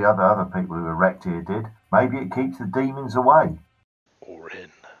obviously other people who erect here did. Maybe it keeps the demons away. Or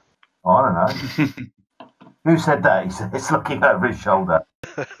in. I don't know. Who said that? He says, looking over his shoulder.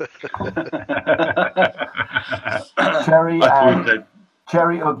 Cherry,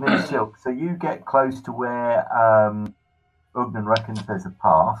 Ugnan, Sylke. So you get close to where Ugnan reckons there's a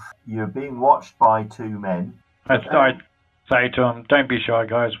path. You're being watched by two men. I say to him, "Don't be shy,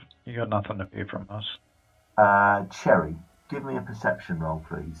 guys. You got nothing to fear from us." Cherry, give me a perception roll,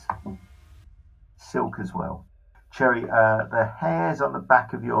 please. Sylke as well. Cherry, the hairs on the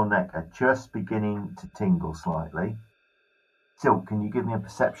back of your neck are just beginning to tingle slightly. Sylke, can you give me a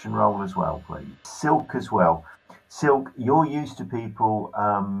perception roll as well, please? Sylke as well. Sylke, you're used to people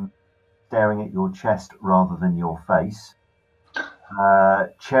staring at your chest rather than your face.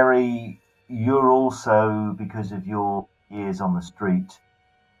 Cherry, you're also, because of your years on the street,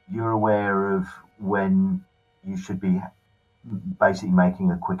 you're aware of when you should be basically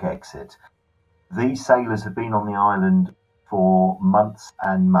making a quick exit. These sailors have been on the island for months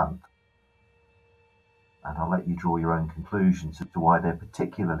and months. And I'll let you draw your own conclusions as to why they're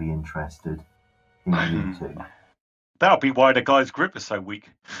particularly interested in you two. That'll be why the guy's grip is so weak.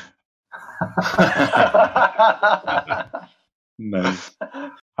 Nice.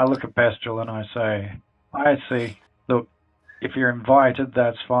 I look at Pastoral and I say, "I see. Look, if you're invited,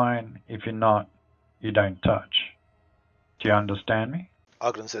 that's fine. If you're not, you don't touch. Do you understand me?"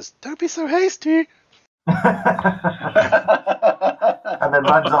 Ugnan says, "Don't be so hasty." And then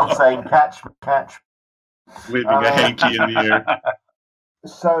runs off saying, "Catch me, catch me." Waving a hanky in the air.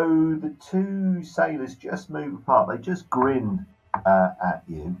 So the two sailors just move apart. They just grin at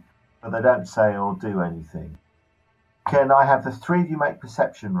you, but they don't say or do anything. Can I have the three of you make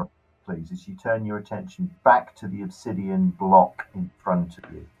perception rolls, please, as you turn your attention back to the obsidian block in front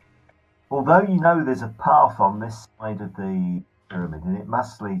of you? Although you know there's a path on this side of the pyramid, and it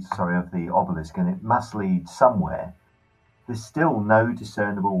must lead, of the obelisk, and it must lead somewhere, there's still no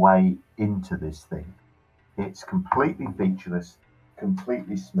discernible way into this thing. It's completely featureless,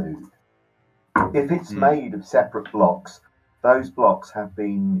 completely smooth. If it's made of separate blocks, those blocks have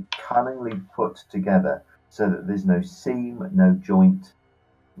been cunningly put together so that there's no seam, no joint,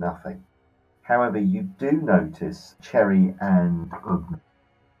 nothing. However, you do notice, Cherry and Ugnan,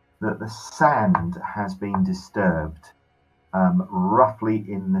 that the sand has been disturbed roughly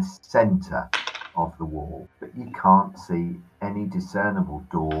in the centre of the wall, but you can't see any discernible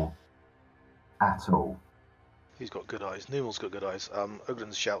door at all. He's got good eyes. Numal's got good eyes.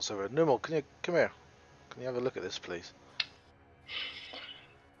 Ugnan shouts over, "Numal, can you come here? Can you have a look at this, please?"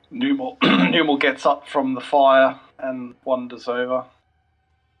 Numal gets up from the fire and wanders over.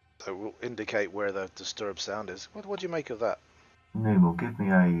 So we'll indicate where the disturbed sound is. What do you make of that? Numal, give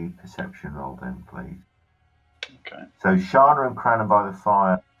me a perception roll then, please. Okay. So Shana and Cran are by the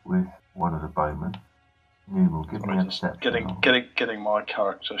fire with one of the bowmen. Numal, give me a perception roll. Getting my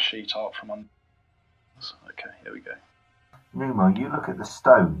character sheet out from under. Okay, here we go. Numal, you look at the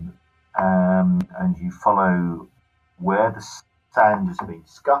stone and you follow where the sand has been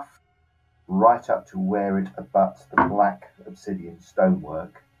scuffed right up to where it abuts the black obsidian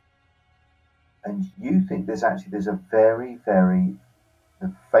stonework. And you think there's a very, very,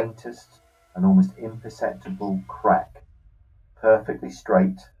 the faintest and almost imperceptible crack, perfectly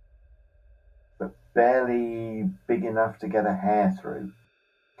straight, but barely big enough to get a hair through,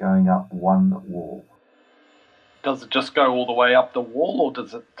 going up one wall. Does it just go all the way up the wall, or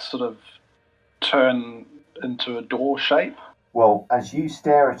does it sort of turn into a door shape? Well, as you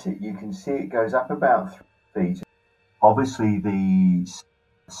stare at it, you can see it goes up about 3 feet. Obviously, the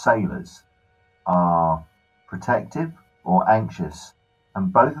sailors are protective or anxious,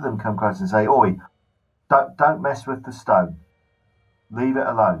 and both of them come close and say, "Oi, don't mess with the stone. Leave it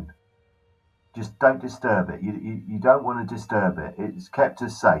alone. Just don't disturb it. You don't want to disturb it. It's kept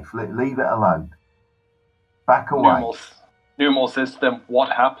us safe. Leave it alone. Back away." Numal says to them,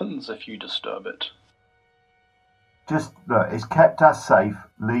 "What happens if you disturb it?" Just look, it's kept us safe.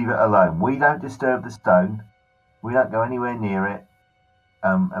 Leave it alone. We don't disturb the stone. We don't go anywhere near it,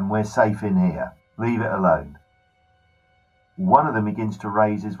 and we're safe in here. Leave it alone. One of them begins to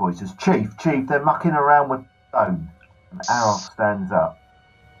raise his voice, says, Chief, they're mucking around with stone." And Aroth stands up.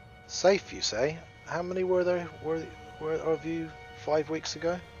 Safe, you say? How many were there? Were of you 5 weeks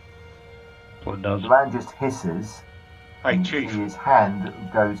ago? Well, it does. The man just hisses. Hey, and Chief. his hand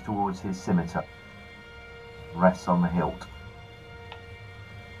goes towards his scimitar. Rests on the hilt.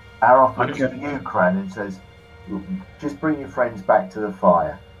 Aroth looks at you, Cran, and says, "Just bring your friends back to the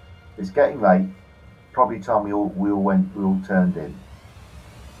fire. It's getting late. Probably time we all turned in.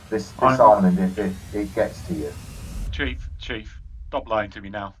 This island, if it gets to you." Chief, stop lying to me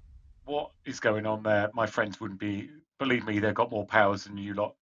now. What is going on there? My friends wouldn't be. Believe me, they've got more powers than you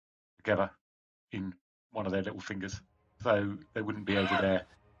lot together in one of their little fingers. So they wouldn't be over there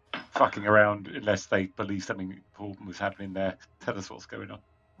fucking around unless they believe something important was happening there. Tell us what's going on.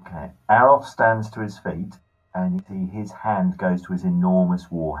 Okay. Aroth stands to his feet, and you see his hand goes to his enormous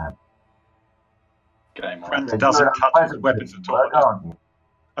warhammer. Game on. Friends doesn't touch his weapons at all. Aren't you?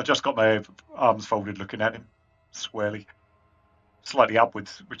 I just got my arms folded looking at him, squarely. Slightly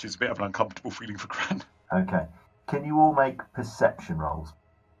upwards, which is a bit of an uncomfortable feeling for Gran. Okay. Can you all make perception rolls?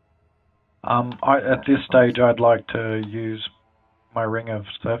 At this stage, I'd like to use my ring of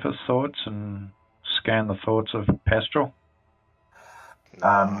surface thoughts and scan the thoughts of Pestral.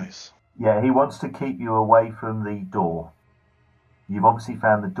 Nice. Yeah, he wants to keep you away from the door. You've obviously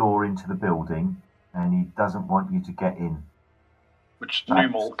found the door into the building, and he doesn't want you to get in. Which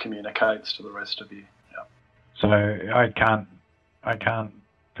Numal communicates to the rest of you. Yeah. So I can't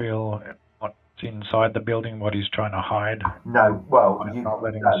feel what's inside the building, what he's trying to hide. No, well, I'm you not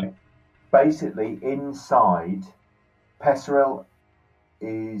letting him see. Basically, inside, Pesserel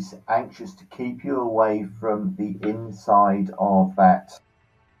is anxious to keep you away from the inside of that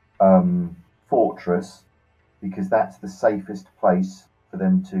fortress, because that's the safest place for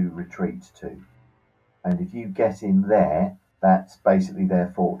them to retreat to. And if you get in there, that's basically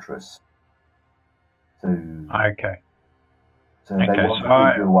their fortress. So Okay. So they want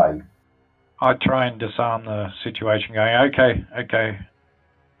to keep you away. I try and disarm the situation, going, okay.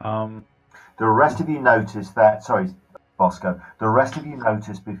 The rest of you notice that, sorry, Bosco, the rest of you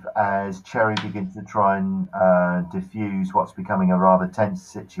notice as Cherry begins to try and diffuse what's becoming a rather tense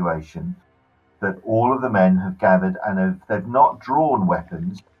situation, that all of the men have gathered and they've not drawn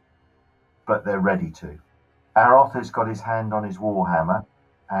weapons, but they're ready to. Aroth has got his hand on his warhammer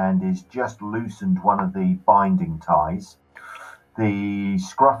and is just loosened one of the binding ties. The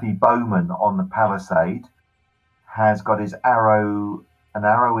scruffy bowman on the palisade has got an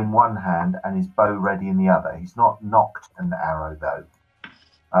arrow in one hand and his bow ready in the other. He's not knocked an arrow though.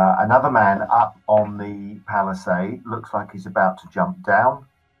 Another man up on the palisade looks like he's about to jump down,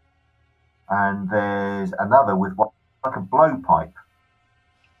 and there's another with what like a blowpipe.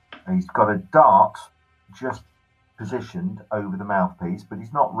 He's got a dart just positioned over the mouthpiece, but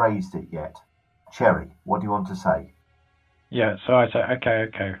he's not raised it yet. Cherry, what do you want to say? Yeah, so I say,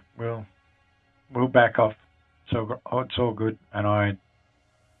 okay, we'll back off. So it's all good, and I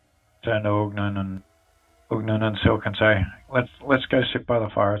turn to Ugnan and Sylke and say, let's go sit by the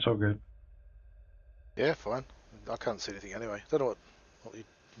fire. It's all good. Yeah, fine. I can't see anything anyway. Don't know what you're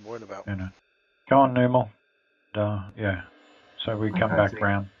worrying about. You know. Go on, Numal. Yeah. So we come back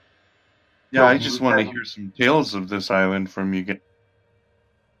round. Yeah, I just want to hear some tales of this island from you guys.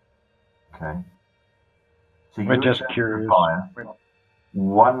 Okay. So we're just curious.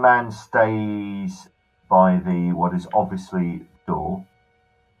 One man stays by what is obviously door.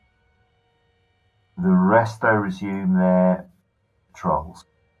 The rest, though, resume their patrols.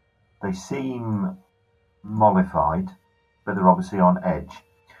 They seem mollified, but they're obviously on edge.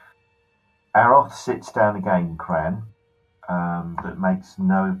 Aroth sits down again, Cran, but makes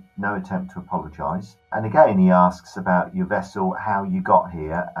no attempt to apologise. And again, he asks about your vessel, how you got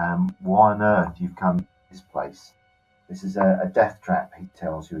here, why on earth you've come to this place. This is a death trap, he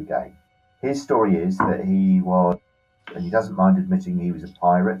tells you again. His story is that he was and he doesn't mind admitting he was a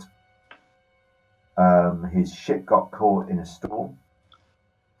pirate. His ship got caught in a storm,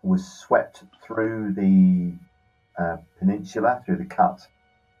 was swept through the peninsula, through the cut,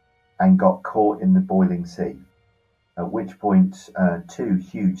 and got caught in the boiling sea. At which point, 2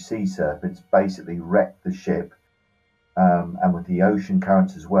 huge sea serpents basically wrecked the ship, and with the ocean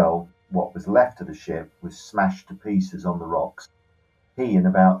currents as well, what was left of the ship was smashed to pieces on the rocks. He and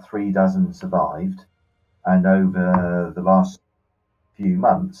about 3 dozen survived, and over the last few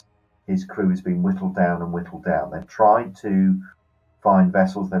months, his crew has been whittled down and whittled down. They've tried to find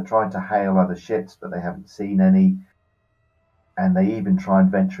vessels, they've tried to hail other ships, but they haven't seen any, and they even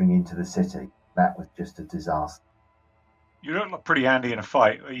tried venturing into the city. That was just a disaster. You look like pretty handy in a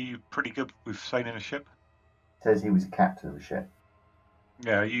fight. Are you pretty good with sailing a ship? Says he was a captain of a ship.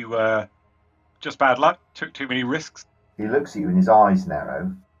 Yeah, you just bad luck? Took too many risks? He looks at you and his eyes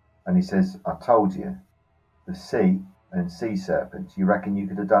narrow, and he says, I told you, the sea and sea serpents, you reckon you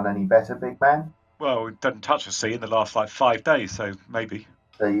could have done any better, big man? Well, it doesn't touch the sea in the last 5 days, so maybe.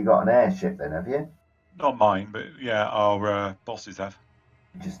 So you got an airship then, have you? Not mine, but yeah, our bosses have.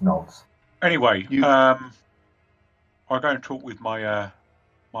 He just nods. Anyway, I'll go and talk with my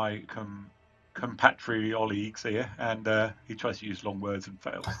compatriots here, and he tries to use long words and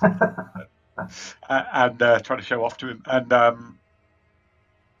fails. And try to show off to him, and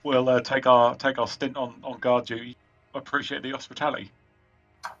we'll take our stint on guard duty. I appreciate the hospitality.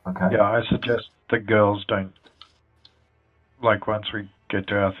 Okay. Yeah, I suggest the girls don't. Like, once we get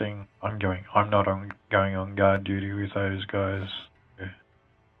to our thing, I'm not going on guard duty with those guys. Yeah.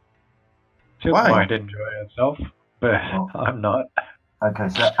 She Why? might enjoy herself, but I'm not. Okay,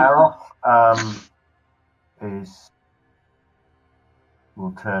 so Aroth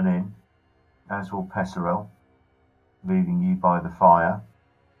will turn in, as will Pesserel, leaving you by the fire.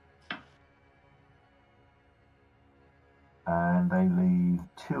 And they leave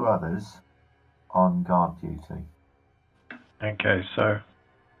 2 others on guard duty. Okay, so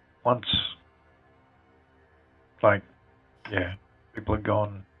once, people are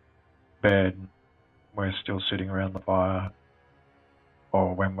gone to bed, we're still sitting around the fire,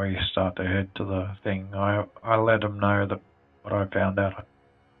 or when we start to head to the thing, I let them know that what I found out.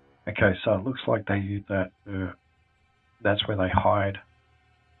 Okay, so it looks like they use that. That's where they hide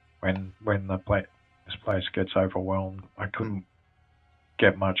when this place gets overwhelmed. I couldn't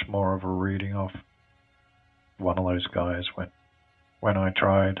get much more of a reading off one of those guys when I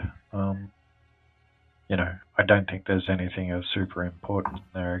tried. I don't think there's anything of super important in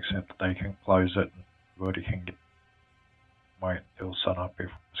there except that they can close it and everybody can wait till sun up if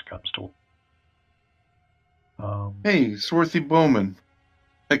this comes to. Hey, Swarthy Bowman.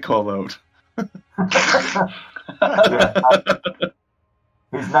 I call out.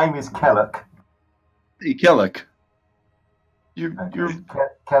 His name is Kellock. Hey, Kellock. Your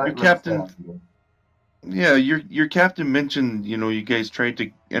captain. Yeah, your captain mentioned, you guys tried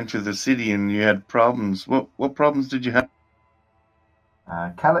to enter the city and you had problems. What problems did you have?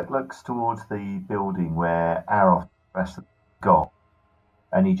 Kellock looks towards the building where Aroth got,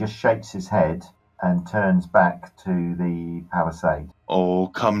 and he just shakes his head and turns back to the palisade. Oh,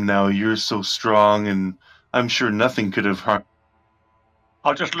 come now, you're so strong, and I'm sure nothing could have harmed.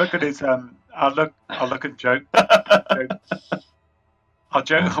 I'll just look at his I'll look and joke. I'll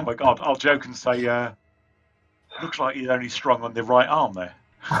joke. Oh my God! I'll joke and say, "Looks like he's only strong on the right arm there."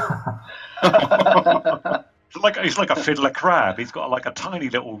 He's like a fiddler crab. He's got like a tiny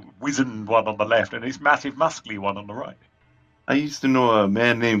little wizened one on the left and his massive muscly one on the right. I used to know a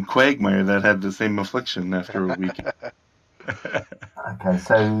man named Quagmire that had the same affliction after a week. Okay,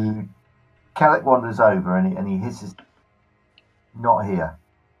 so Kellock wanders over and he hisses, "Not here.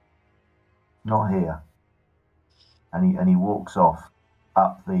 Not here." And he walks off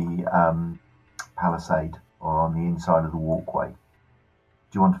up the palisade, or on the inside of the walkway. Do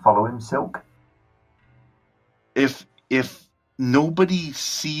you want to follow him, Sylke? If nobody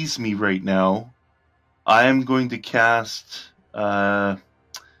sees me right now, I am going to cast. Oh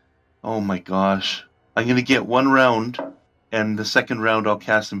my gosh! I'm going to get 1 round, and the second round I'll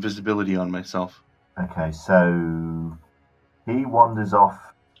cast invisibility on myself. Okay, so he wanders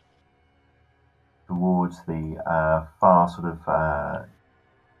off towards the far sort of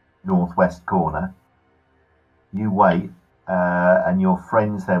northwest corner. You wait, and your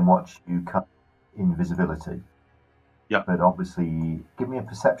friends then watch you cut invisibility. Yeah. But obviously, give me a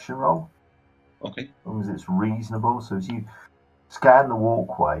perception roll. Okay. As long as it's reasonable. So as you scan the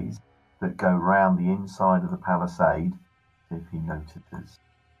walkways that go round the inside of the palisade, see if he notices.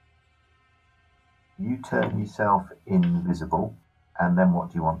 You turn yourself invisible, and then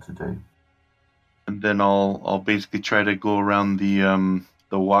what do you want to do? and then I'll basically try to go around the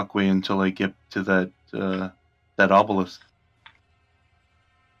walkway until I get to that obelisk.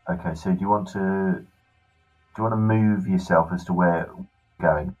 Okay, so do you want to move yourself as to where you're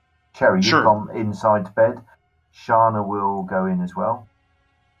going? Cherry, Sure. You've gone inside to bed. Shana will go in as well.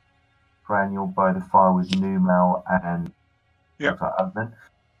 Fran, you'll by the fire with Numal and Ugman.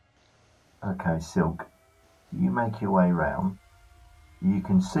 Okay, Sylke, you make your way round. You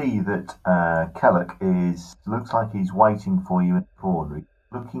can see that Kellogg looks like he's waiting for you in the corner,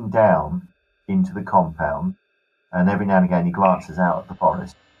 looking down into the compound, and every now and again he glances out at the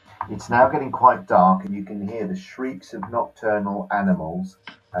forest. It's now getting quite dark, and you can hear the shrieks of nocturnal animals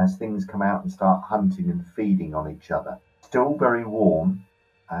as things come out and start hunting and feeding on each other. Still very warm,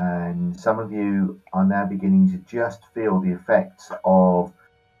 and some of you are now beginning to just feel the effects of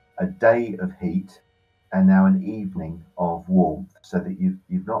a day of heat and now an evening of warmth, so that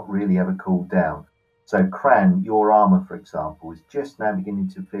you've not really ever cooled down. So Cran, your armour, for example, is just now beginning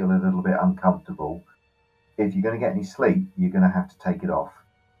to feel a little bit uncomfortable. If you're going to get any sleep, you're going to have to take it off.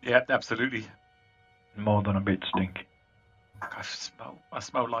 Yeah, absolutely. More than a bit stinky. I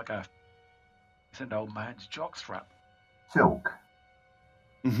smell like it's an old man's jockstrap. Sylke,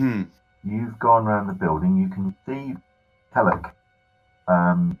 Mm-hmm. you've gone around the building. You can see Kellogg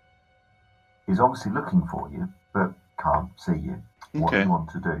is obviously looking for you, but can't see you. What do you want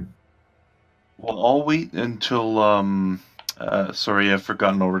to do? Well, I'll wait until sorry, I've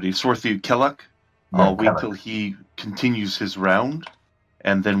forgotten already. Swarthy Kellogg. I'll wait till he continues his round,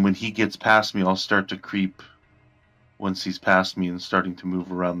 and then when he gets past me, I'll start to creep once he's past me and starting to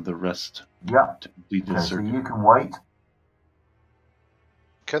move around the rest. Yeah. To complete Okay, his so circuit. you can wait.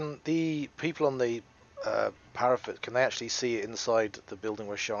 Can the people on the parapet, can they actually see inside the building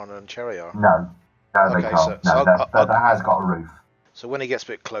where Shana and Cherry are? No, they can't. That has got a roof. So when he gets a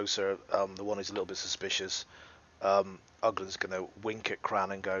bit closer, the one who's a little bit suspicious, Uglin's going to wink at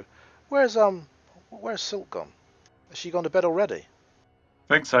Cran and go, where's Sylke gone? Has she gone to bed already?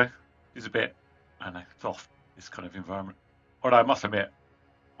 I think so. She's a bit, I don't know, soft, this kind of environment. Although I must admit,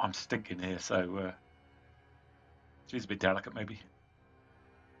 I'm stinking here, so she's a bit delicate maybe.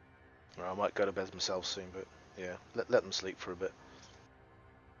 Well, I might go to bed myself soon, but yeah, let them sleep for a bit.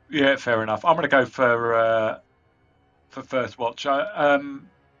 Yeah, fair enough. I'm going to go for first watch.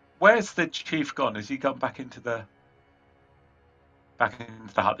 Where's the chief gone? Has he gone back into the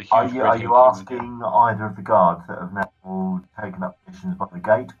hut? The huge Are you asking either of the guards that have now taken up positions by the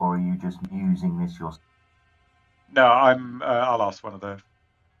gate, or are you just using this yourself? No, I'll ask one of the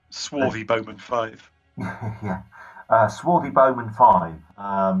swarthy bowman 5. Yeah, swarthy bowman 5. It's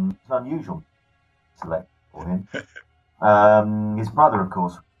an unusual select for him. His brother, of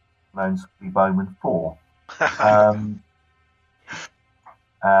course, known swarthy bowman 4.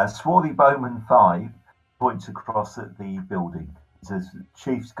 Swarthy bowman 5 points across at the building. He says,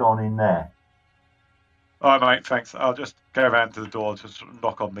 "Chief's gone in there." All right, mate. Thanks. I'll just go around to the door, just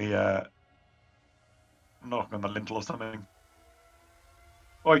knock on the lintel or something.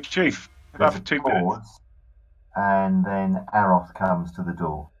 Oi, Chief. About for 2 minutes. And then Aroth comes to the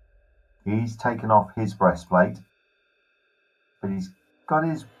door. He's taken off his breastplate, but he's got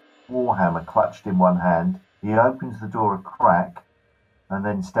his warhammer clutched in one hand. He opens the door a crack and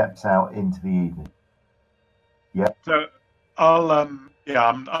then steps out into the evening. Yep. So I'll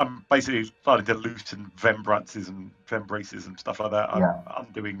I'm basically starting to loosen vembraces and stuff like that. I'm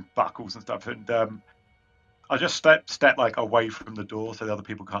undoing buckles and stuff, and I just step like away from the door so the other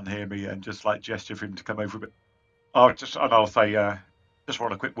people can't hear me, and just like gesture for him to come over a bit. I'll say just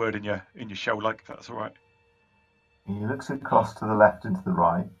want a quick word in your show, like, if that's all right. He looks across to the left and to the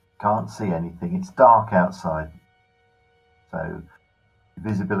right. Can't see anything. It's dark outside, so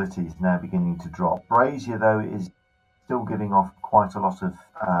visibility is now beginning to drop. Brazier, though, is still giving off quite a lot of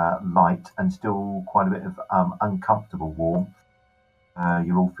light and still quite a bit of uncomfortable warmth.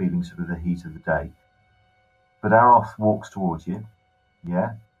 You're all feeling sort of the heat of the day. But Aroth walks towards you.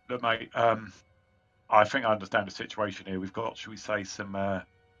 Yeah? Look, mate, I think I understand the situation here. We've got, should we say, some not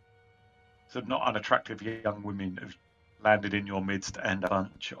unattractive young women have landed in your midst, and a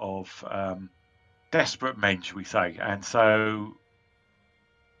bunch of desperate men, should we say. And so,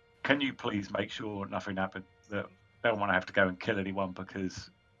 can you please make sure nothing happens? That they don't want to have to go and kill anyone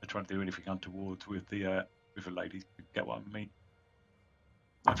because they're trying to do anything untoward with the ladies. Get what I mean?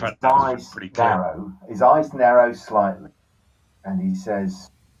 In fact, that was pretty clear. His eyes narrow slightly, and he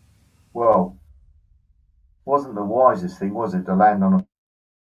says, "Well, wasn't the wisest thing, was it, to land on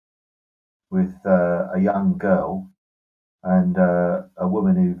with a young girl and a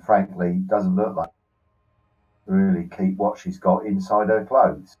woman who, frankly, doesn't look like really keep what she's got inside her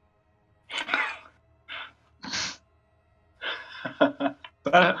clothes."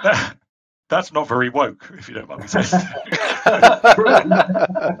 That's not very woke, if you don't mind me saying.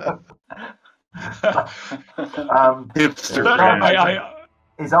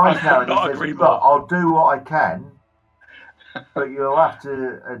 His eyes I now, could and he not says, agree "Look, more. I'll do what I can, but you'll have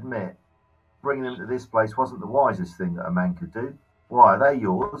to admit, bringing them to this place wasn't the wisest thing that a man could do. Why, are they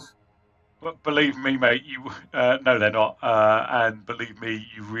yours?" But believe me, mate, no, they're not. And believe me,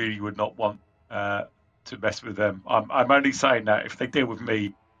 you really would not want to mess with them. I'm only saying that if they deal with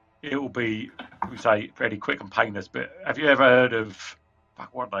me, it will be, we say, fairly quick and painless. But have you ever heard of,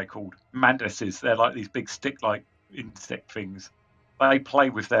 what are they called? Mantises. They're like these big stick-like insect things. They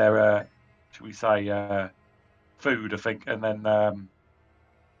play with their, should we say, food, I think, and then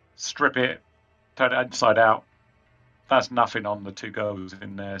strip it, turn it inside out. That's nothing on the two girls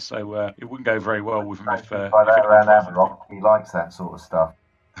in there, so it wouldn't go very well with him if By that anyone around tries Aroth, he likes that sort of stuff.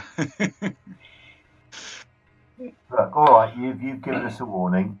 anything. Look, all right, you've given us a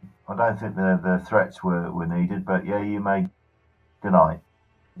warning. I don't think the threats were needed, but yeah, you may. Good night.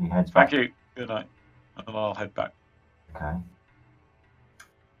 He heads back. Thank you. Good night. And I'll head back. Okay.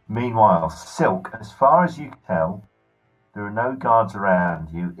 Meanwhile, Sylke, as far as you can tell, there are no guards around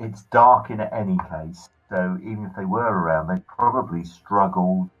you. It's dark in any case, so even if they were around, they'd probably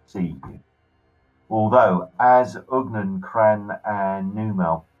struggle to see you. Although, as Ugnan, Kran, and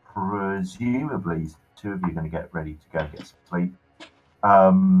Numal, presumably the two of you are going to get ready to go get some sleep,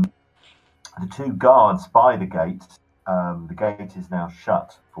 the two guards by the gate, the gate is now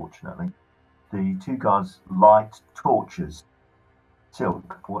shut, fortunately. The two guards light torches.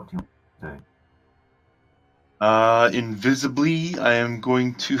 Sylke, what do you do? Invisibly, I am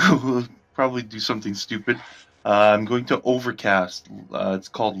going to probably do something stupid. I'm going to overcast. It's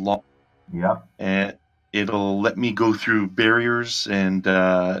called Law. Yeah. And it'll let me go through barriers and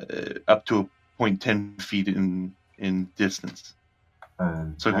up to a point 10 feet in distance.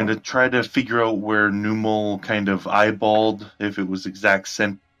 So I'm going to try to figure out where Numal kind of eyeballed, if it was exact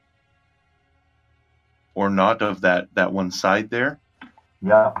cent or not of that one side there.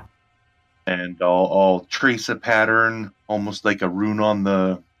 Yeah. And I'll trace a pattern, almost like a rune on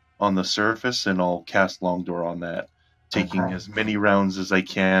the surface, and I'll cast Longdoor on that, taking as many rounds as I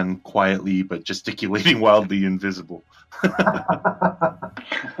can quietly, but gesticulating wildly invisible.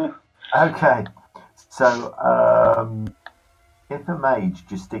 Okay, so if a mage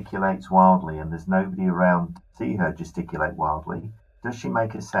gesticulates wildly and there's nobody around to see her gesticulate wildly, does she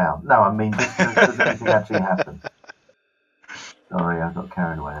make a sound? No, I mean, does anything actually happen? Sorry, I got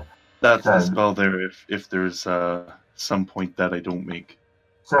carried away. That's the spell there, if there's some point that I don't make.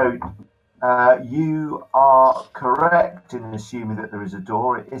 So you are correct in assuming that there is a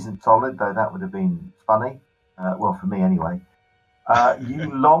door. It isn't solid, though that would have been funny. Well, for me anyway. You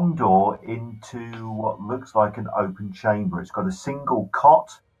long door into what looks like an open chamber. It's got a single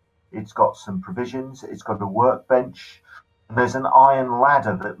cot. It's got some provisions. It's got a workbench. And there's an iron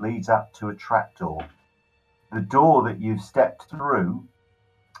ladder that leads up to a trapdoor. The door that you've stepped through,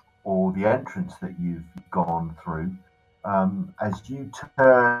 or the entrance that you've gone through, as you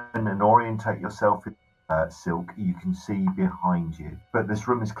turn and orientate yourself in Sylke, you can see behind you. But this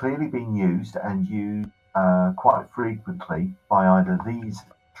room is clearly being used and used quite frequently by either these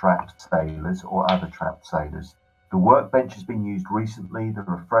trapped sailors or other trapped sailors. The workbench has been used recently. There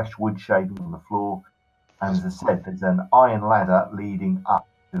are fresh wood shavings on the floor. And as I said, there's an iron ladder leading up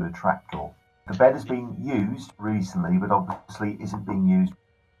to a trapdoor. The bed has been used recently, but obviously isn't being used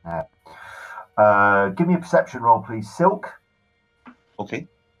now. Give me a perception roll, please, Sylke. Okay.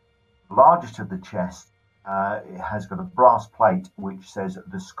 The largest of the chests, it has got a brass plate which says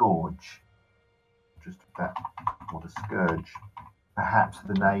the Scourge. Just that, or the Scourge. Perhaps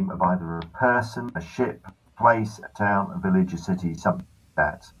the name of either a person, a ship, a place, a town, a village, a city, something like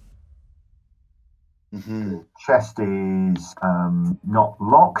that. Mm-hmm. The chest is not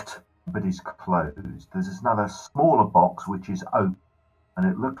locked, but is closed. There's another smaller box which is open, and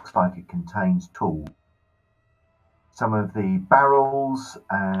it looks like it contains tools. Some of the barrels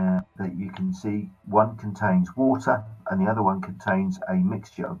that you can see, one contains water and the other one contains a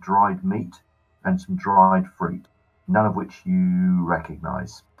mixture of dried meat and some dried fruit, none of which you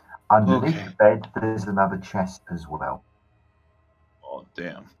recognise. Underneath the bed, there's another chest as well. Oh,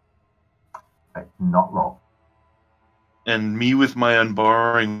 damn. Not locked. And me with my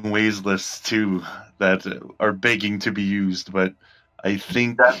unborrowing ways lists too, that are begging to be used, but I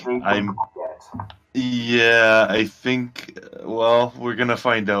think Yeah, I think. Well, we're gonna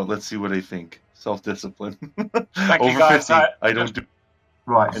find out. Let's see what I think. Self-discipline. Thank Over you guys. 50. I don't do.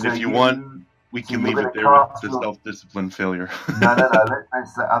 Right. And so if you want, we So can you're leave going it to there with cast the your... self-discipline failure. No.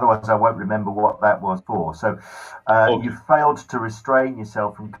 Otherwise, I won't remember what that was for. So Okay. you failed to restrain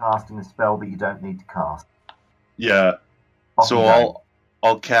yourself from casting a spell that you don't need to cast. Yeah. Off you go.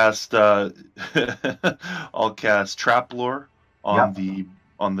 I'll cast I'll cast trap lore on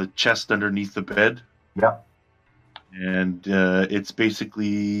the chest underneath the bed. Yep. And it's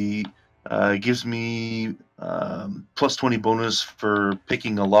basically gives me plus 20 bonus for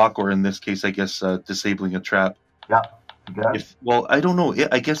picking a lock, or in this case, I guess disabling a trap. Yep. You go. I don't know.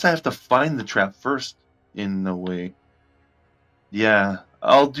 I guess I have to find the trap first, in a way. Yeah,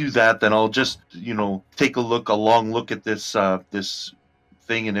 I'll do that. Then I'll just take a long look at this this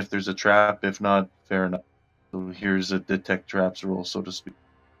thing, and if there's a trap, if not, fair enough. So here's a detect traps roll, so to speak.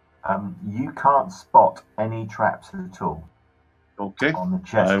 You can't spot any traps at all. Okay. On the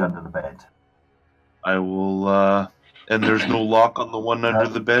chest under the bed. I will. And there's no lock on the one under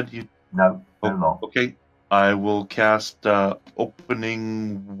the bed. No lock. Okay. I will cast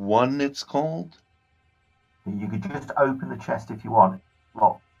opening one. It's called. You could just open the chest if you want.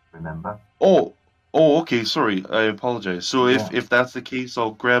 Lock. Remember. Oh. Okay. Sorry. I apologize. So if that's the case,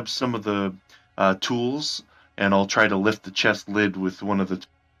 I'll grab some of the tools and I'll try to lift the chest lid with one of the.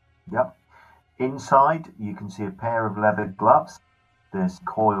 Yep. Inside, you can see a pair of leather gloves. There's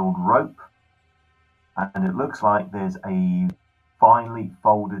coiled rope, and it looks like there's a finely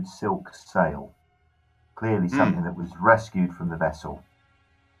folded silk sail. Clearly something that was rescued from the vessel.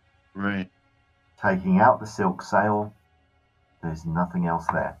 Right. Taking out the silk sail, there's nothing else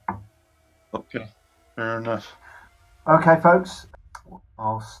there. Okay. Fair enough. Okay, folks.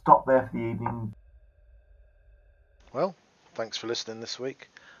 I'll stop there for the evening. Well, thanks for listening this week.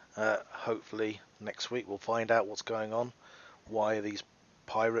 Hopefully next week we'll find out what's going on, why these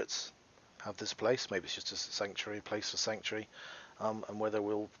pirates have this place. Maybe it's just a sanctuary, place for sanctuary, and whether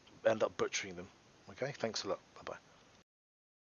we'll end up butchering them. Okay, thanks a lot. Bye-bye.